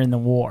gardener in the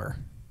war.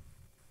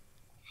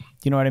 Do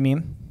you know what I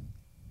mean?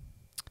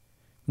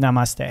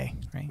 Namaste,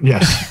 right?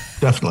 Yes,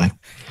 definitely.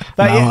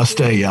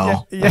 Namaste,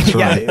 y'all. That's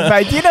right.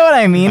 But do you know what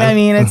I mean? I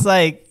mean, it's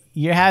like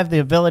you have the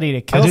ability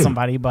to kill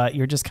somebody, but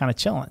you're just kind of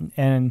chilling.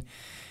 And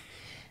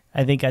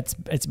I think it's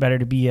better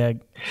to be a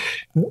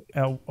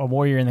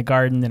warrior in the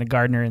garden than a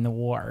gardener in the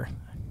war.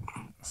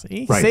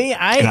 See, right. See,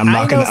 I'm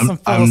not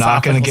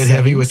going to get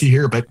heavy with you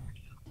here, but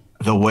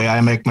the way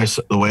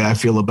I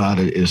feel about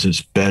it is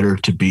it's better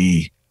to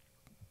be.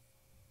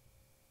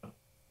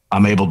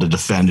 I'm able to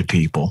defend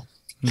people.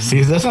 Mm-hmm. See,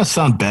 doesn't that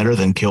sound better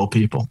than kill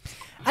people?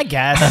 I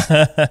guess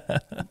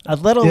a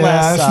little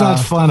less. Yeah, it's not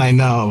fun. I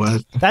know.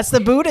 But that's the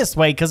Buddhist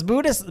way, because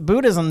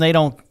Buddhism they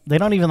don't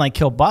even like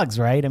kill bugs,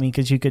 right? I mean,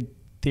 because you could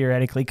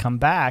theoretically come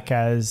back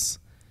as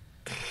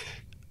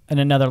in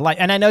another life.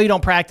 And I know you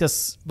don't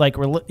practice like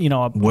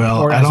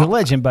organized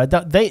religion,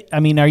 but they. I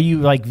mean, are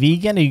you like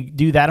vegan? Do you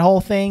do that whole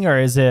thing, or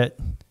is it?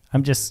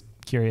 I'm just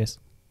curious.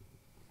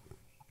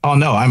 Oh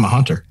no, I'm a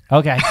hunter.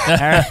 Okay, all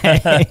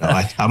right.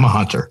 No, I'm a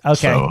hunter.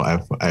 Okay, so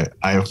I've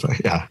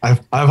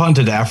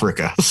hunted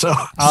Africa. So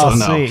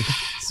no.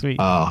 Sweet.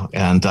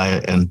 And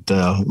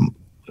the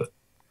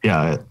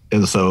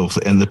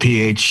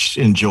PH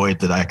enjoyed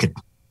that I could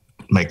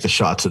make the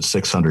shots at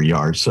 600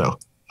 yards. So,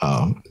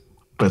 no,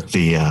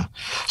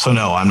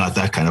 I'm not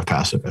that kind of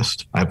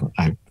pacifist.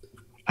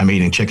 I'm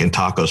eating chicken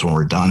tacos when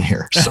we're done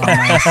here. So.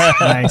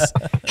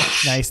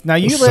 Nice. Now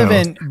you live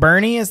in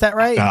Bernie, is that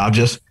right?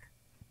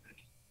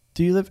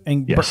 Do you live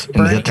in Yes,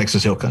 Bernie? In the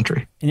Texas Hill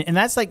Country. And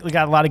that's like we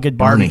got a lot of good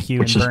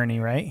barbecue in Bernie,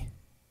 right?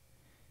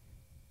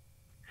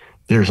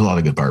 There's a lot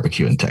of good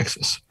barbecue in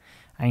Texas.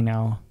 I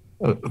know.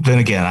 Then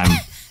again,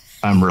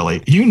 I'm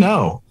really,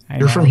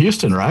 you're from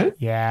Houston, right?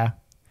 Yeah.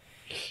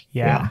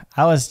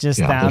 I was just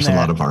down there's there. A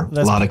lot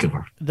of good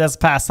barbecue. This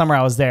past summer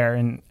I was there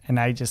and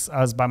I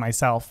was by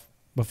myself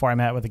before I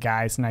met with the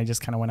guys, and I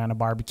just kind of went on a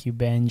barbecue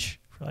binge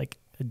for like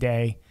a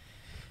day.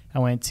 I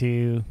went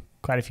to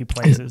quite a few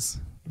places.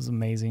 It was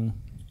amazing.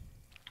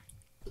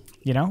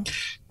 Yeah.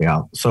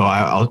 So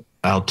I'll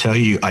tell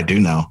you, I do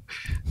know.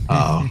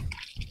 I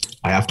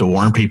have to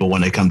warn people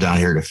when they come down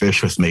here to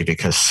fish with me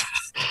because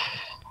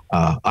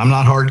I'm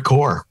not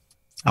hardcore.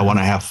 I want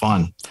to have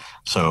fun.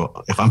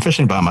 So if I'm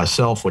fishing by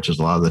myself, which is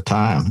a lot of the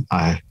time,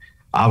 I've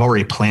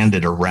already planned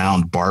it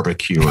around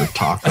barbecue or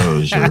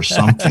tacos or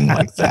something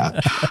like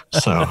that.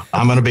 So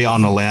I'm going to be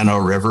on the Llano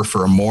River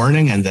for a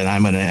morning, and then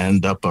I'm going to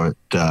end up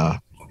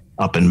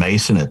up in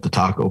Mason at the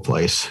taco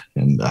place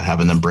and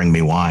having them bring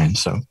me wine.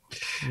 So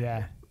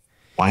yeah,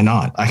 why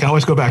not? I can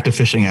always go back to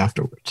fishing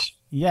afterwards.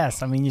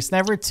 Yes, I mean it's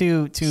never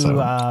too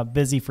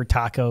busy for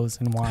tacos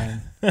and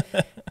wine.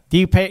 Do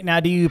you pair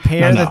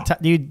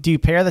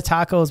the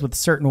tacos with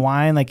certain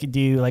wine? Like do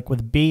you like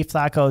with beef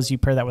tacos? You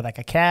pair that with like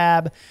a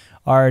cab,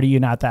 or are you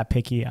not that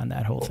picky on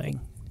that whole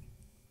thing?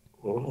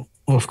 Well,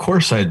 of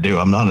course I do.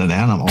 I'm not an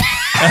animal.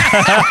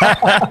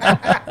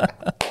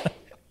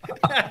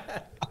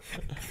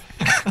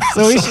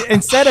 So we should,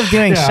 instead of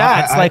doing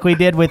shots like we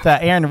did with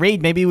Aaron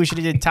Reed, maybe we should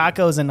have did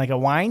tacos and like a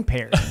wine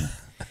pairing.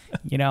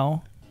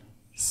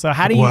 So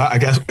how do you? Well, I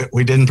guess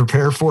we didn't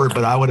prepare for it,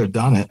 but I would have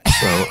done it.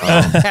 So,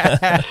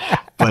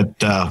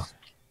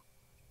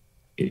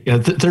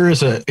 there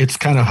is it's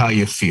kind of how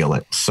you feel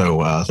it.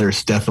 So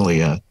there's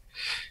definitely and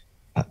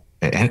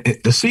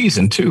the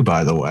season too,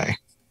 by the way.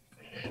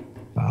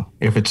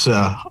 If it's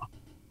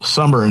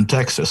summer in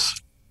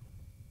Texas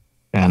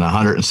and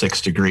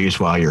 106 degrees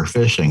while you're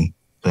fishing,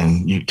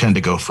 then you tend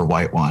to go for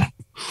white wine.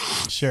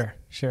 Sure.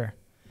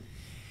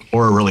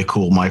 Or a really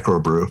cool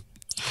microbrew.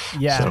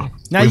 Yeah. So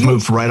now we've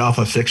moved right off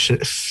of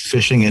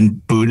fishing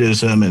and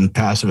Buddhism and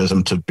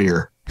pacifism to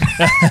beer.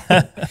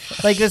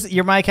 Like this,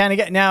 you're my kind of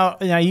guy. Now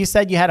you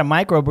said you had a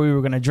microbrew you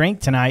were going to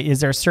drink tonight. Is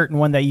there a certain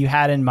one that you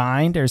had in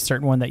mind, or a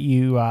certain one that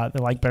you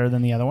like better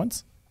than the other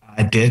ones?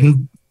 I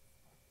didn't.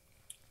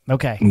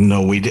 Okay.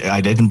 No,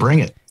 I didn't bring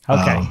it.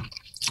 Okay.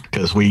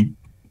 Because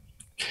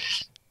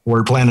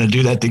we're planning to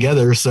do that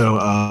together. So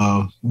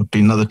it'll be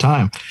another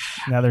time.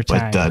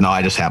 But no,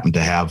 I just happened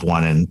to have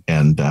one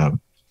and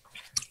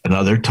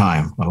another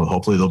time. Well,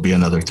 hopefully there'll be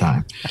another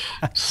time.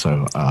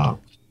 So,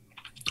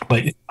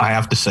 but I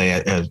have to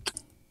say,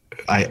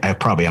 I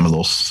probably am a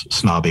little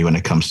snobby when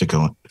it comes to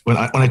going. When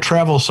I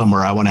travel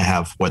somewhere, I want to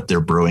have what they're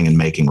brewing and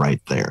making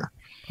right there.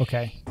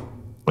 Okay.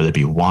 Whether it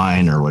be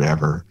wine or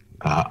whatever.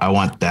 I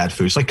want that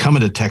food. It's like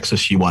coming to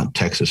Texas. You want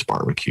Texas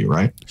barbecue,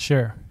 right?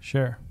 Sure.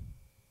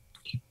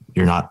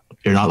 You're not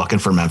looking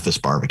for Memphis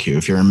barbecue.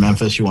 If you're in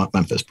Memphis, you want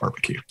Memphis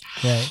barbecue.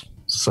 Right.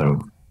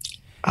 So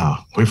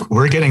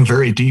we're getting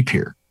very deep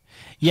here.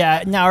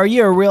 Yeah. Now, are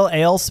you a real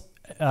ale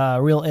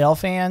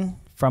fan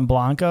from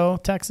Blanco,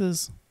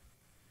 Texas?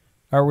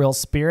 Or Real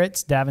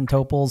Spirits, Davin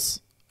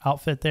Topol's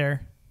outfit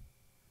there?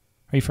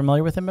 Are you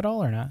familiar with him at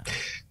all or not?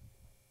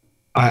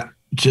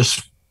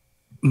 Just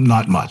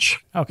not much.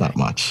 Okay. Not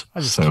much. I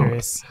was just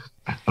curious.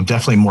 I'm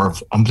definitely more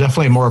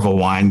of a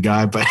wine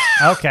guy, but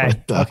okay.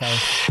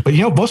 But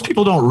most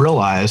people don't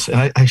realize,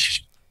 and I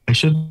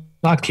should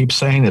not keep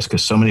saying this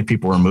because so many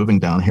people are moving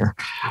down here,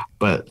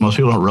 but most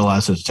people don't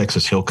realize that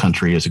Texas Hill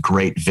Country is a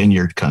great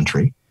vineyard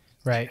country,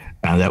 right?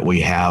 And that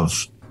we have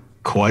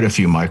quite a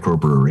few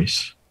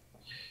microbreweries,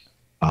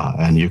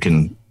 and you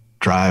can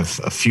drive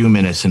a few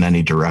minutes in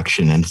any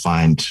direction and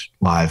find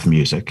live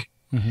music.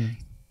 Mm-hmm.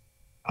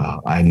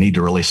 I need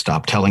to really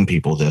stop telling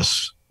people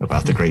this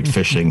about the great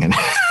fishing, and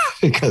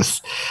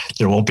because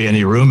there won't be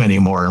any room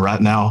anymore. And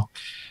right now,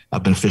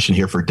 I've been fishing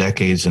here for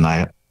decades, and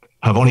I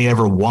have only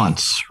ever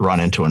once run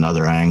into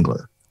another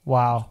angler.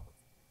 Wow.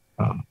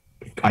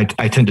 I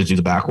tend to do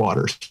the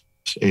backwaters,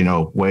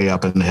 way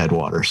up in the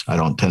headwaters. I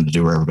don't tend to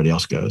do where everybody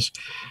else goes.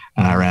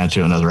 And I ran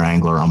into another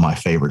angler on my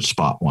favorite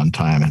spot one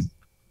time, and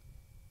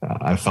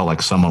I felt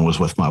like someone was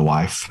with my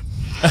wife.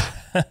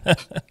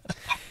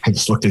 I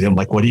just looked at him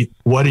like, what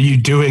are you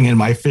doing in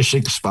my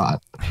fishing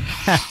spot?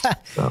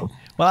 So,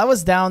 well, I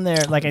was down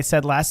there, like I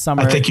said, last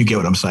summer. I think you get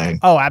what I'm saying.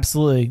 Oh,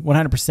 absolutely.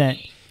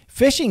 100%.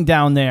 Fishing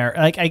down there.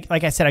 Like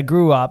I said, I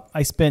grew up,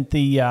 I spent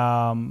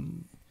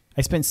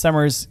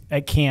summers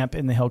at camp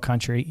in the Hill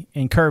Country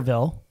in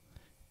Kerrville,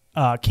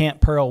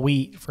 Camp Pearl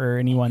Wheat for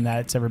anyone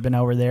that's ever been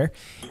over there.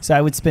 So I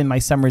would spend my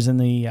summers in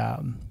the,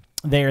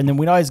 there, and then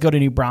we'd always go to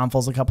New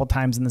Braunfels a couple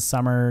times in the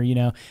summer,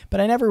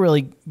 but I never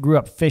really grew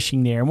up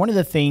fishing there. And one of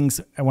the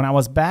things when I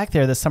was back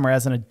there this summer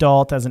as an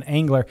adult, as an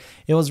angler,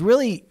 it was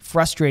really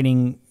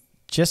frustrating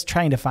just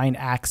trying to find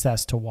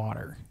access to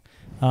water,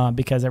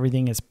 because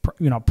everything is,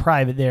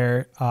 private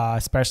there,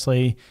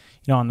 especially,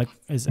 on the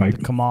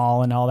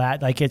Kamal and all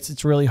that. Like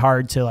it's really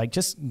hard to like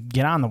just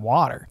get on the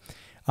water.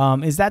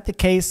 Is that the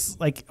case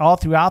like all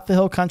throughout the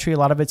Hill Country? A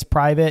lot of it's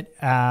private,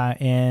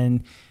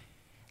 and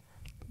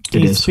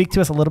can you speak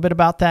to us a little bit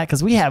about that?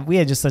 Because we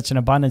had just such an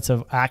abundance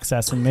of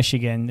access in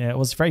Michigan. It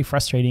was very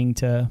frustrating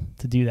to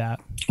do that.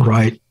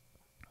 Right.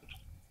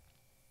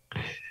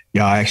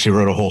 Yeah, I actually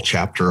wrote a whole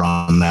chapter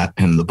on that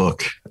in the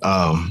book.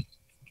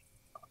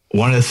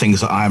 One of the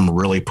things I'm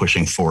really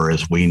pushing for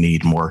is we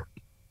need more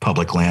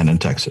public land in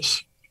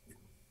Texas.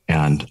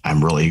 And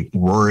I'm really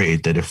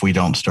worried that if we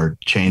don't start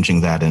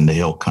changing that in the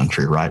Hill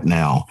Country right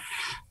now,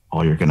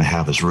 all you're going to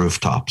have is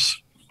rooftops.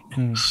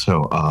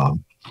 So,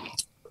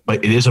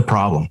 but it is a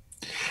problem.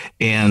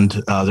 And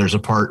there's a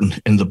part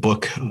in the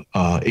book,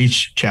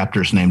 each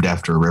chapter is named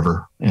after a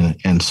river.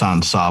 And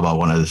San Saba,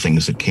 one of the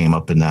things that came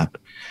up in that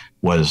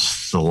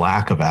was the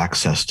lack of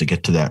access to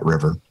get to that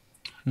river.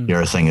 The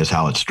other thing is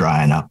how it's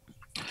drying up.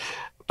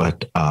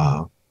 But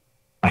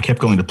I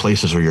kept going to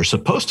places where you're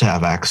supposed to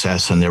have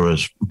access, and there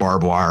was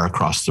barbed wire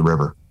across the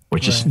river,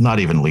 which is not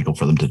even legal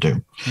for them to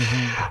do.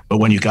 But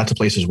when you got to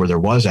places where there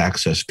was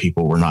access,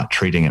 people were not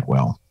treating it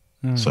well.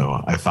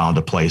 So I found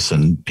a place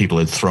and people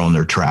had thrown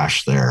their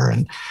trash there.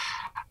 And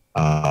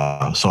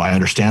so I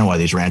understand why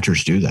these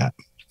ranchers do that.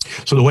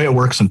 So the way it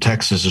works in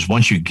Texas is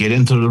once you get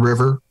into the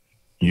river,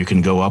 you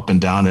can go up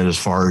and down it as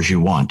far as you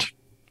want.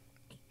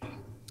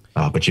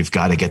 But you've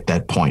got to get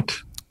that point.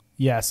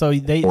 Yeah. So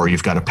or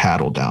you've got to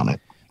paddle down it.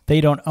 They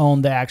don't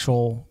own the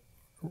actual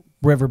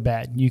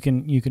riverbed. You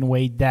can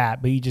wade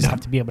that, but you just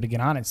have to be able to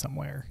get on it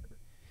somewhere.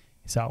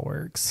 That's how it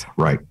works.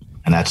 Right.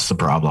 And that's the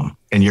problem.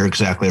 And you're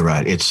exactly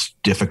right. It's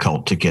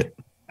difficult to get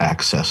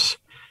access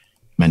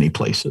many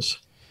places.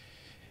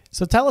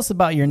 So tell us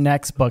about your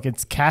next book.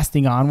 It's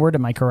Casting Onward.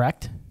 Am I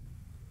correct?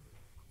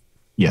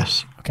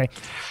 Yes. Okay.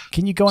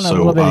 Can you go into a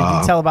little bit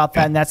of detail about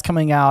that? And that's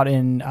coming out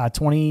in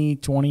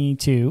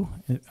 2022,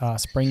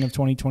 spring of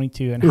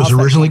 2022. And it was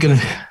originally going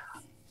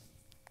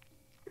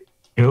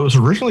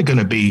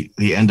to be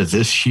the end of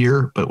this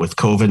year, but with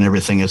COVID and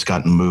everything, it's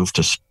gotten moved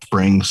to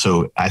spring.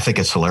 So I think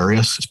it's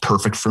hilarious. It's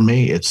perfect for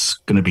me. It's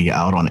going to be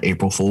out on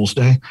April Fool's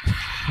Day.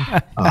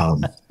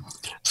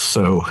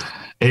 So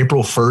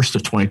April 1st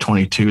of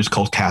 2022 is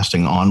called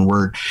Casting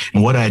Onward.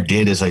 And what I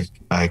did is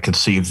I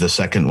conceived the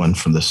second one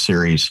from the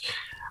series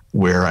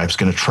where I was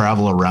going to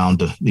travel around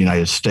the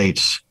United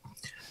States,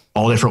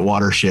 all different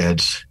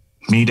watersheds,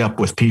 meet up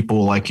with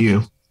people like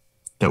you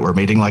that were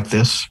meeting like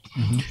this.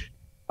 Mm-hmm.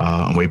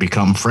 And we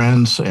become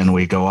friends and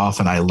we go off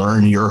and I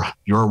learn your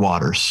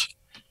waters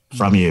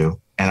from you.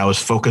 And I was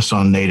focused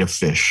on native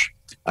fish.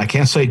 I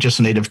can't say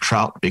just native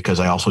trout because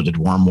I also did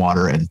warm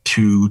water and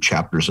 2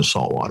 chapters of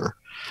saltwater.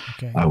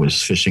 Okay. I was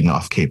fishing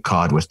off Cape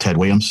Cod with Ted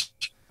Williams,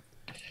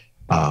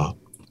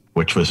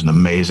 which was an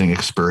amazing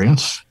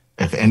experience.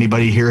 If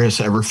anybody here has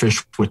ever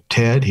fished with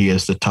Ted, he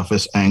is the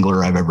toughest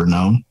angler I've ever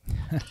known.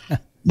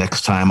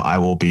 Next time I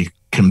will be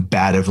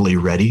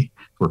combatively ready.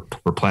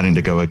 We're planning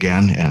to go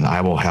again, and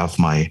I will have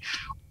my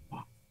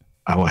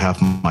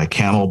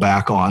camel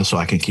back on so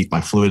I can keep my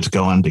fluids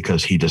going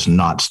because he does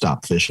not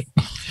stop fishing.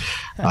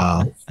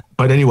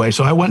 But anyway,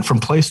 so I went from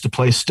place to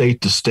place,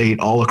 state to state,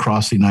 all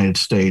across the United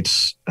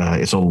States.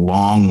 It's a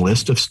long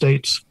list of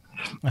states.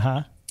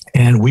 Uh-huh.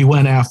 And we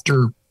went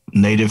after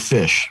native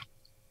fish.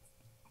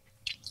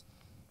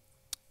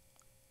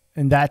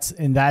 And that's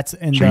you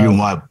and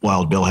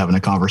Wylde Bill having a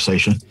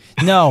conversation?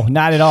 No,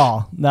 not at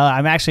all. No,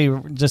 I'm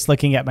actually just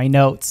looking at my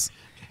notes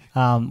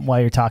while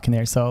you're talking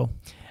there. So,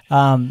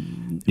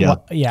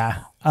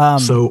 yeah.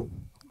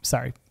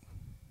 Sorry.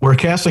 Where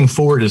Casting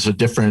Forward is a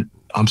different.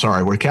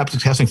 Where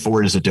Casting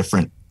Forward is a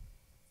different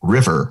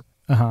river.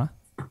 Uh-huh.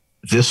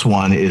 This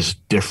one is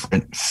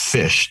different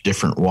fish,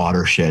 different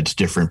watersheds,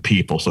 different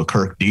people. So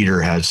Kirk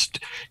Dieter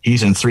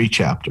he's in 3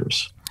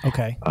 chapters.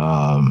 Okay.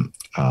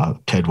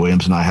 Ted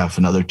Williams and I have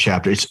another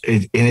chapter.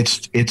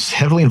 It's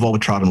heavily involved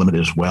with Trout Unlimited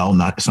as well.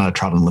 It's not a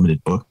Trout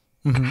Unlimited book,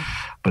 mm-hmm.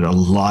 but a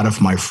lot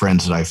of my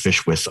friends that I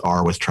fish with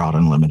are with Trout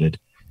Unlimited,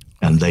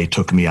 and they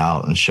took me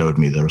out and showed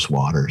me those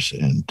waters.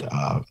 And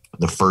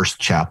the first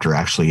chapter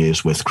actually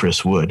is with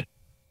Chris Wood,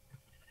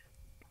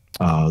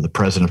 the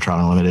president of Trout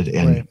Unlimited,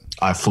 and right.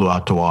 I flew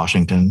out to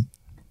Washington,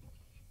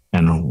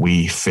 and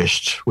we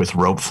fished with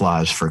rope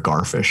flies for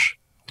garfish.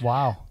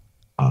 Wow.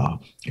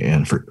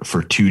 And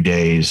for 2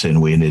 days,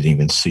 and we didn't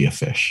even see a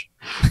fish.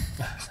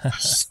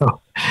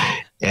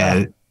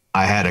 And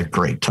I had a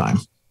great time.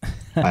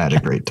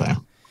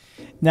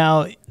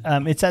 Now,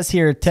 it says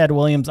here Ted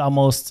Williams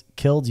almost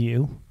killed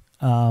you.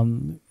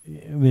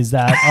 Was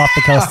that off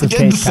the coast of Cape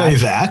Cod? It didn't say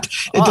that.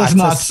 It does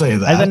not say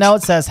that. The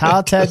note says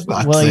how Ted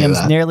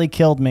Williams nearly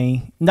killed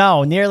me.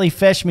 No, nearly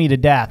fished me to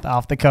death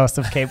off the coast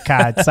of Cape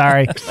Cod.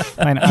 Sorry.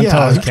 I'm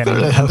totally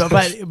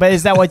kidding. But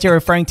is that what you're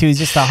referring to? Is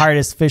just the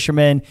hardest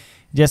fisherman?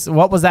 Just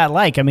what was that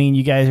like? I mean,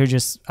 you guys are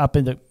just up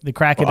in the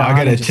crack of dawn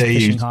and just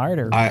fishing hard?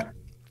 Or?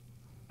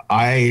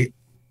 I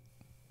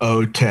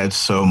owe Ted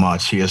so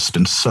much. He has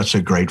been such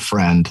a great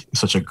friend,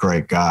 such a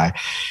great guy.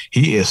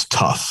 He is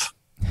tough.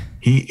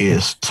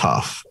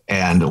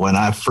 And when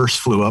I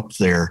first flew up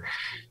there,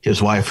 his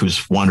wife,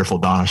 who's wonderful,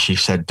 Donna, she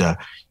said,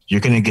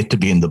 you're going to get to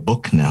be in the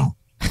book now.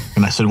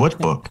 And I said, what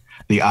book?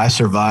 The I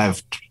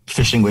Survived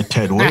Fishing with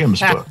Ted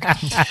Williams book.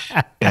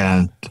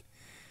 And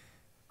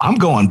I'm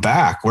going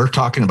back. We're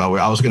talking about,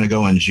 I was going to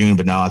go in June,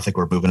 but now I think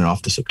we're moving it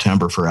off to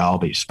September for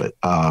Albies. But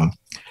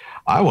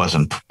I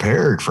wasn't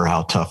prepared for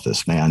how tough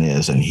this man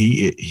is, and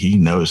he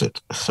knows it.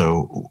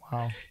 So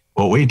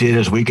What we did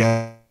is we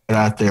got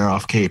out there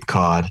off Cape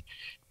Cod,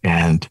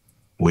 and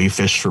we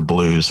fished for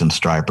blues and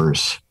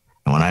stripers.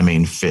 And when I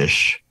mean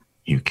fish,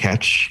 you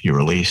catch, you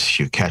release,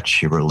 you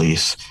catch, you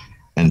release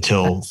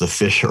until the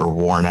fish are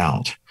worn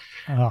out.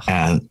 Oh.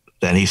 And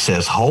then he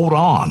says, hold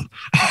on.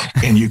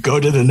 And you go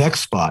to the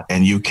next spot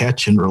and you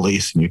catch and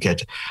release and you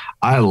catch.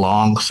 I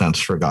long since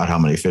forgot how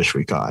many fish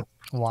we caught.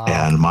 Wow.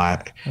 And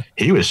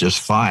he was just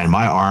fine.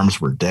 My arms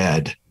were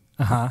dead.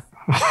 Uh-huh.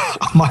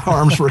 My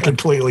arms were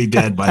completely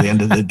dead by the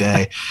end of the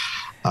day.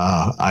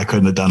 I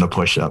couldn't have done a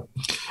push-up.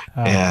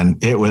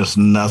 And it was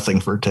nothing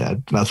for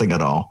Ted, nothing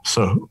at all.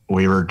 So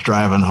we were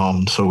driving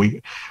home. So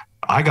we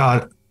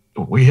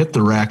hit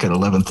the wreck at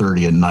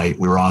 11:30 at night.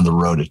 We were on the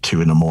road at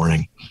 2 a.m.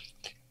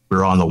 We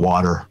were on the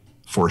water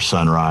for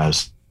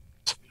sunrise,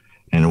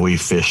 and we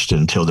fished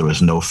until there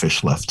was no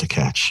fish left to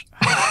catch.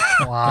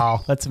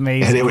 Wow, that's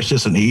amazing! And it was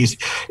just an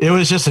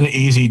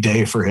easy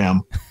day for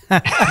him.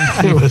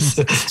 It was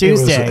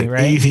Tuesday,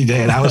 right? Easy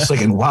day, and I was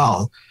thinking,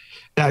 wow,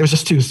 yeah, it was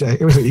just Tuesday.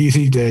 It was an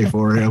easy day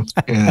for him,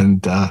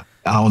 and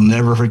I'll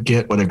never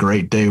forget what a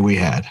great day we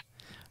had.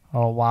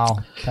 Oh wow,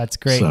 that's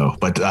great. So,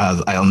 but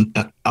I'll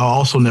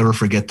also never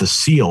forget the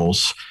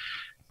seals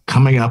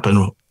coming up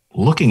and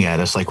looking at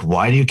us like,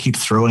 why do you keep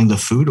throwing the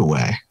food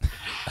away?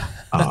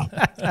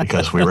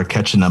 because we were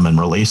catching them and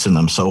releasing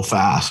them so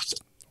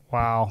fast.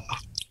 Wow.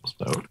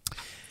 So,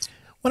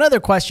 one other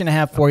question I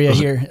have for you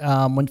here,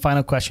 one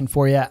final question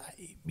for you.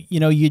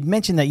 You'd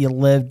mentioned that you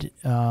lived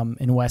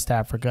in West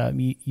Africa.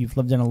 You've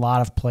lived in a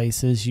lot of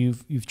places.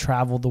 You've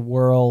traveled the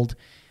world.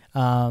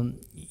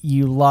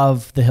 You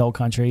love the hill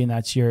country, and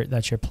that's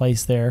your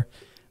place there.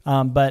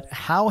 But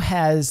how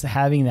has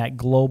having that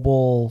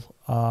global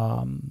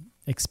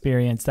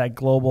experience, that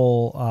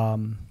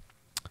global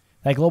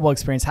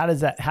experience, how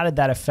did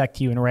that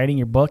affect you in writing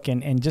your book,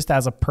 and just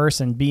as a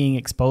person being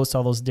exposed to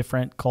all those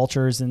different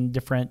cultures and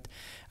different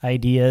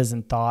ideas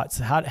and thoughts?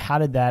 How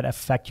did that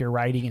affect your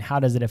writing, and how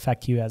does it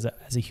affect you as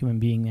a human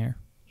being there?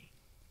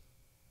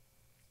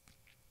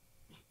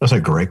 That's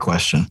a great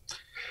question.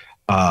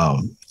 I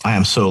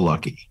am so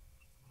lucky.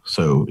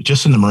 So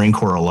just in the Marine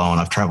Corps alone,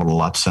 I've traveled a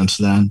lot since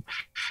then,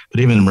 but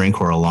even in the Marine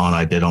Corps alone,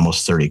 I did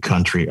almost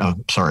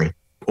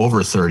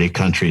over 30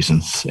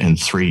 countries in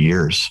 3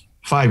 years,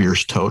 5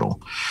 years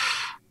total,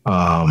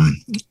 all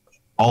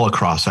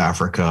across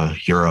Africa,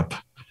 Europe,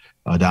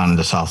 down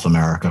into South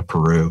America,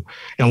 Peru.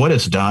 And what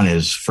it's done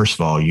is, first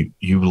of all,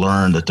 you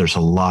learn that there's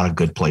a lot of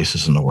good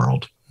places in the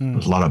world.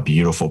 There's a lot of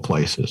beautiful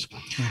places.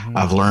 Mm-hmm.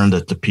 I've learned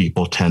that the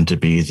people tend to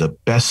be the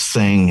best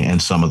thing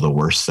and some of the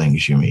worst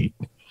things you meet.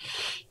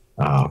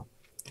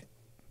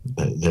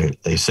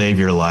 They save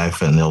your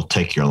life and they'll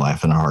take your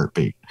life in a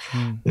heartbeat.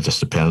 It just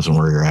depends on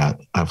where you're at.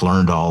 I've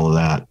learned all of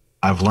that.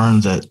 I've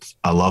learned that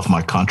I love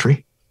my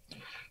country,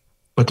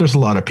 but there's a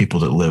lot of people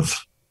that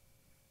live,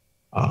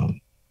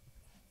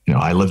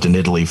 I lived in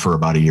Italy for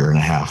about 1.5 years,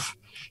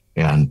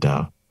 and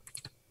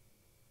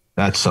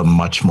that's a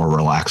much more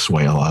relaxed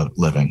way of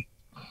living.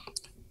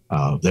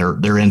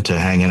 They're into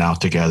hanging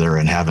out together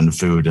and having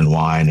food and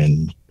wine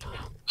and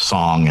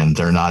song, and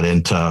they're not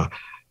into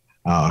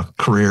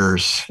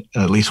careers,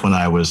 at least when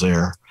I was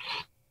there.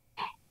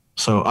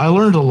 So I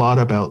learned a lot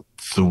about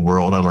the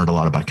world. I learned a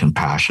lot about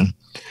compassion,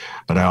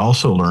 but I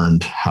also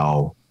learned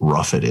how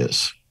rough it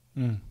is.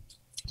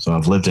 So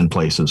I've lived in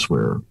places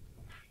where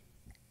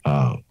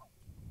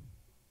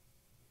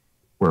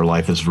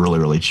life is really,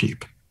 really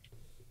cheap.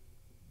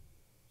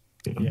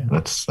 Yeah.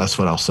 That's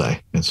what I'll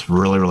say. It's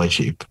really, really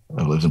cheap.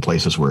 I've lived in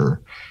places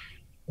where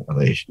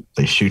they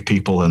shoot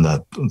people and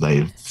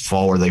they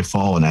fall where they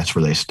fall, and that's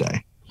where they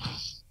stay.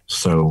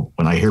 So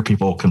when I hear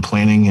people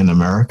complaining in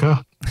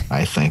America,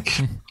 I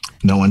think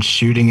no one's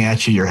shooting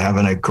at you. You're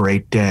having a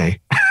great day.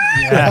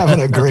 You're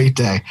having a great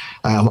day.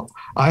 I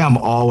am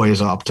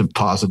always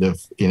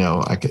positive.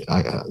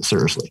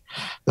 Seriously,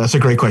 that's a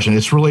great question.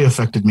 It's really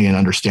affected me in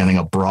understanding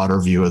a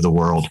broader view of the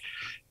world,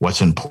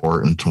 what's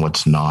important and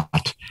what's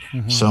not.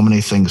 Mm-hmm. So many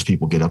things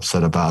people get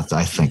upset about.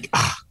 I think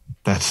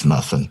that's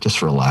nothing.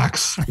 Just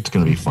relax. It's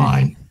going to be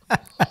fine.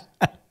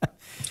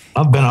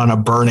 I've been on a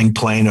burning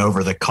plane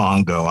over the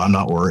Congo. I'm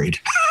not worried.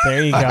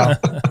 There you go.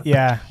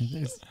 Yeah.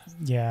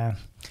 Yeah.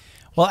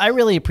 Well, I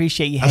really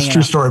appreciate you hanging out. That's a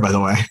true story, by the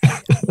way.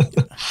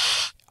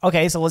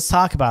 Okay, so let's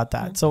talk about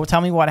that. So tell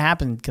me what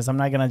happened, because I'm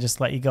not going to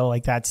just let you go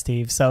like that,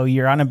 Steve. So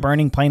you're on a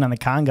burning plane on the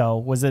Congo.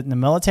 Was it in the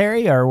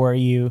military, or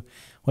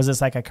was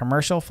this like a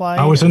commercial flight?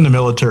 I was in the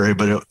military,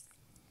 but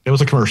it was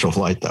a commercial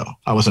flight, though.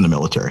 I was in the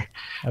military.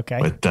 Okay.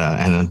 But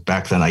and then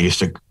back then I used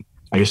to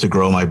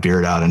grow my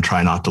beard out and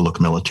try not to look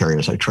military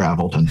as I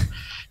traveled, and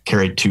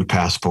carried 2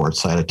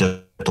 passports. I had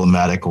a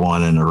diplomatic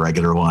one and a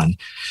regular one.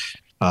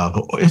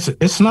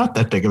 It's not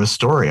that big of a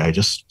story.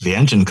 The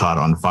engine caught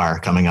on fire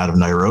coming out of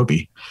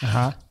Nairobi.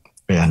 Uh-huh.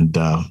 And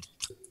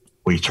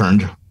we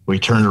turned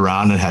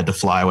around and had to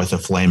fly with a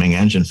flaming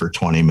engine for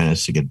 20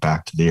 minutes to get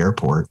back to the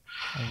airport.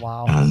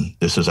 Wow. And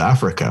this is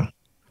Africa.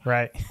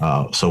 Right.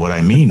 So what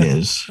I mean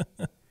is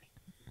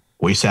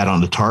we sat on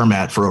the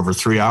tarmac for over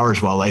 3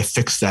 hours while they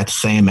fixed that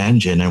same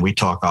engine, and we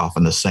took off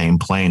on the same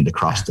plane to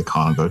cross the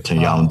Congo to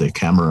Yaoundé,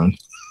 Cameroon.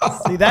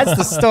 See, that's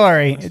the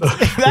story.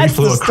 We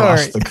flew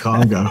across the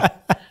Congo.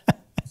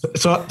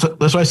 So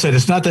that's why I said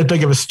it's not that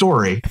big of a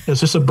story.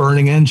 It's just a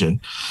burning engine.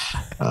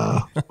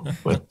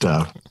 But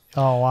oh,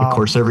 wow. Of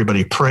course,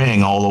 everybody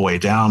praying all the way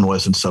down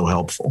wasn't so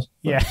helpful.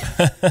 Yeah.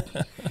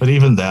 But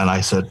even then,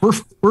 I said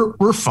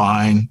we're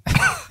fine.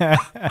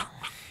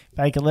 If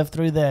I can live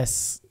through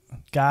this,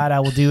 God, I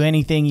will do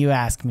anything you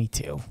ask me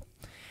to.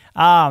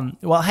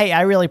 Well, hey,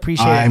 I really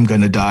appreciate it. I'm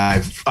going to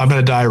die. I'm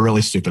going to die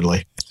really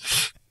stupidly.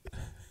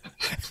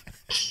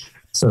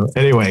 So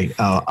anyway,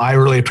 I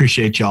really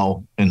appreciate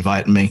y'all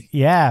inviting me.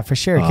 Yeah, for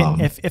sure.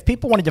 If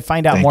people wanted to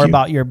find out more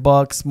about your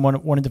books,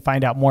 wanted to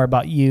find out more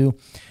about you,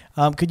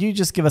 could you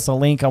just give us a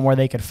link on where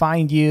they could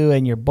find you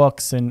and your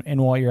books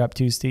and what you're up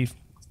to, Steve?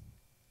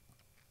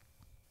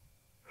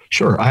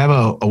 Sure. I have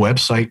a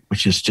website,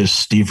 which is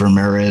just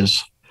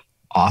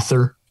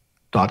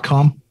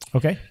SteveRamirezAuthor.com.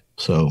 Okay.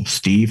 So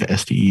Steve,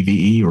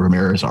 Steve,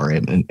 Ramirez,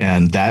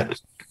 and that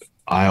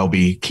I'll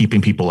be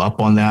keeping people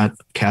up on that.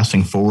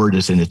 Casting Forward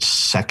is in its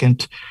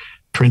 2nd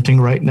printing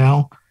right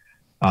now.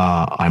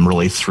 I'm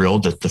really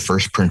thrilled that the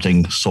first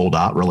printing sold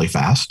out really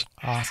fast.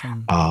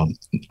 Awesome.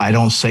 I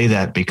don't say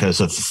that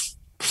because of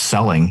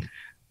selling.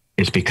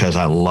 It's because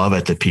I love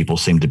it that people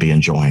seem to be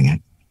enjoying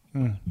it.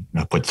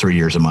 I put 3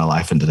 years of my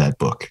life into that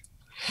book.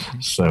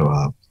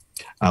 So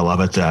I love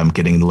it. I'm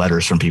getting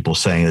letters from people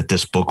saying that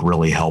this book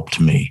really helped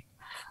me.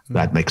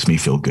 That makes me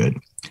feel good.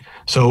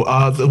 So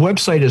the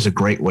website is a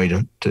great way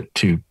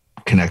to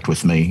connect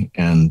with me.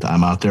 And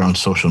I'm out there on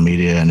social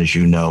media. And as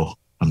you know,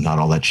 I'm not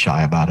all that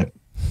shy about it.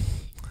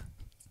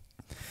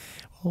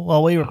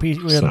 Well, we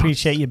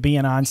appreciate you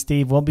being on,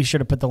 Steve. We'll be sure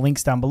to put the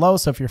links down below.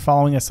 So if you're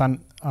following us on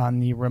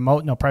the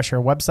Remote No Pressure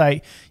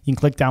website, you can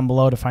click down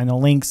below to find the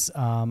links.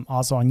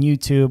 Also on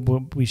YouTube,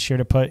 we'll be sure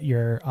to put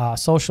your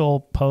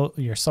social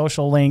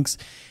links,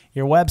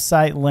 your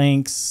website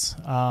links,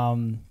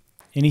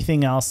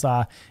 anything else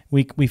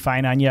we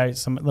find on you,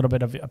 some little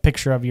bit of a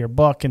picture of your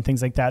book and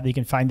things like that you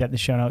can find that in the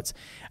show notes.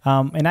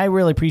 And I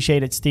really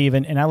appreciate it, Steve,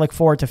 and I look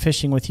forward to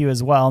fishing with you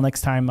as well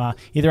next time.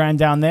 Either I'm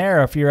down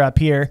there or if you're up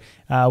here,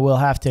 we'll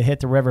have to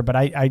hit the river. But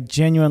I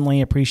genuinely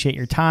appreciate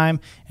your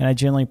time, and I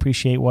genuinely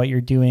appreciate what you're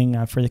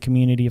doing for the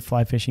community of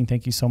fly fishing.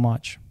 Thank you so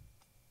much.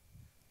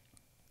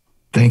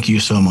 Thank you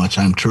so much.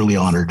 I'm truly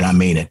honored. I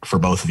mean it for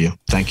both of you.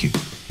 Thank you.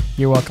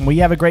 You're welcome. Well,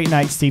 you have a great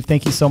night, Steve.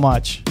 Thank you so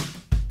much.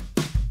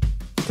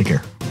 Take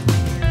care.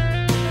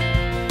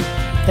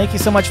 Thank you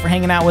so much for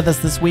hanging out with us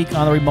this week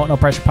on the Remote No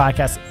Pressure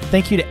Podcast.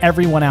 Thank you to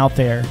everyone out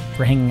there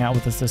for hanging out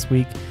with us this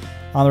week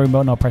on the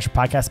Remote No Pressure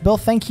Podcast. Bill,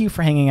 thank you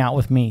for hanging out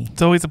with me.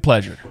 It's always a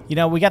pleasure. You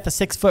know, we got the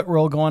 6-foot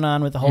rule going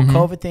on with the whole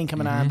COVID thing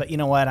coming on, but you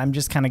know what? I'm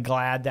just kind of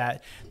glad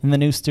that in the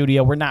new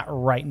studio, we're not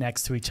right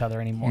next to each other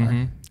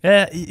anymore.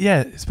 Yeah,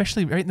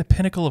 especially right in the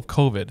pinnacle of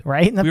COVID.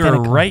 Right in the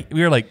pinnacle.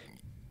 We were like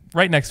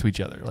right next to each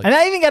other. Like, and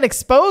I even got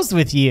exposed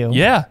with you.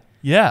 Yeah,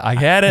 I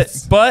had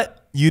it, but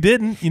you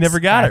didn't. You never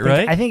got it,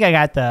 right? I think I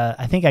got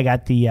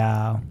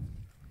the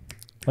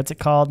what's it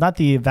called? Not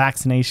the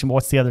vaccination, but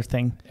what's the other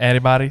thing?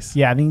 Antibodies?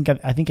 Yeah,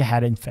 I think I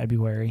had it in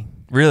February.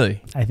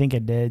 Really? I think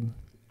it did.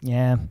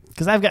 Yeah,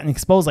 because I've gotten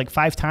exposed like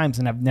 5 times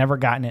and I've never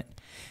gotten it.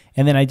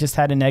 And then I just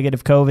had a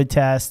negative COVID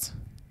test.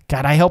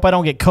 God, I hope I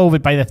don't get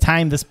COVID by the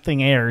time this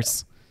thing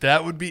airs.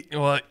 That would be,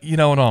 well, you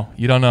don't know.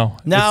 You don't know.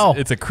 No.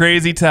 It's a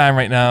crazy time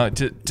right now.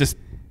 Just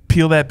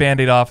peel that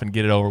Band-Aid off and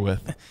get it over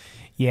with.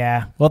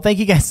 Yeah. Well, thank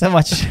you guys so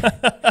much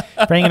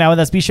for hanging out with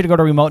us. Be sure to go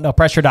to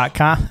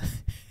RemoteNoPressure.com.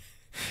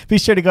 Be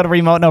sure to go to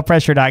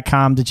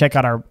RemoteNoPressure.com to check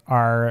out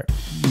our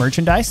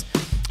merchandise,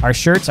 our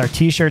shirts, our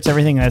T-shirts,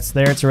 everything that's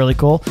there. It's really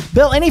cool.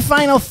 Bill, any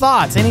final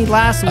thoughts? Any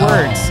last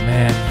words? Oh,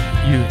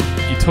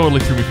 man. You totally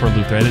threw me for a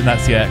loop there. I did not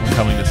see that one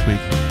coming this week.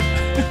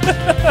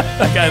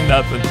 I got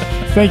nothing.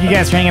 Thank you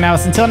guys for hanging out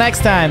with us. Until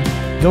next time,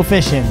 go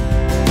fishing.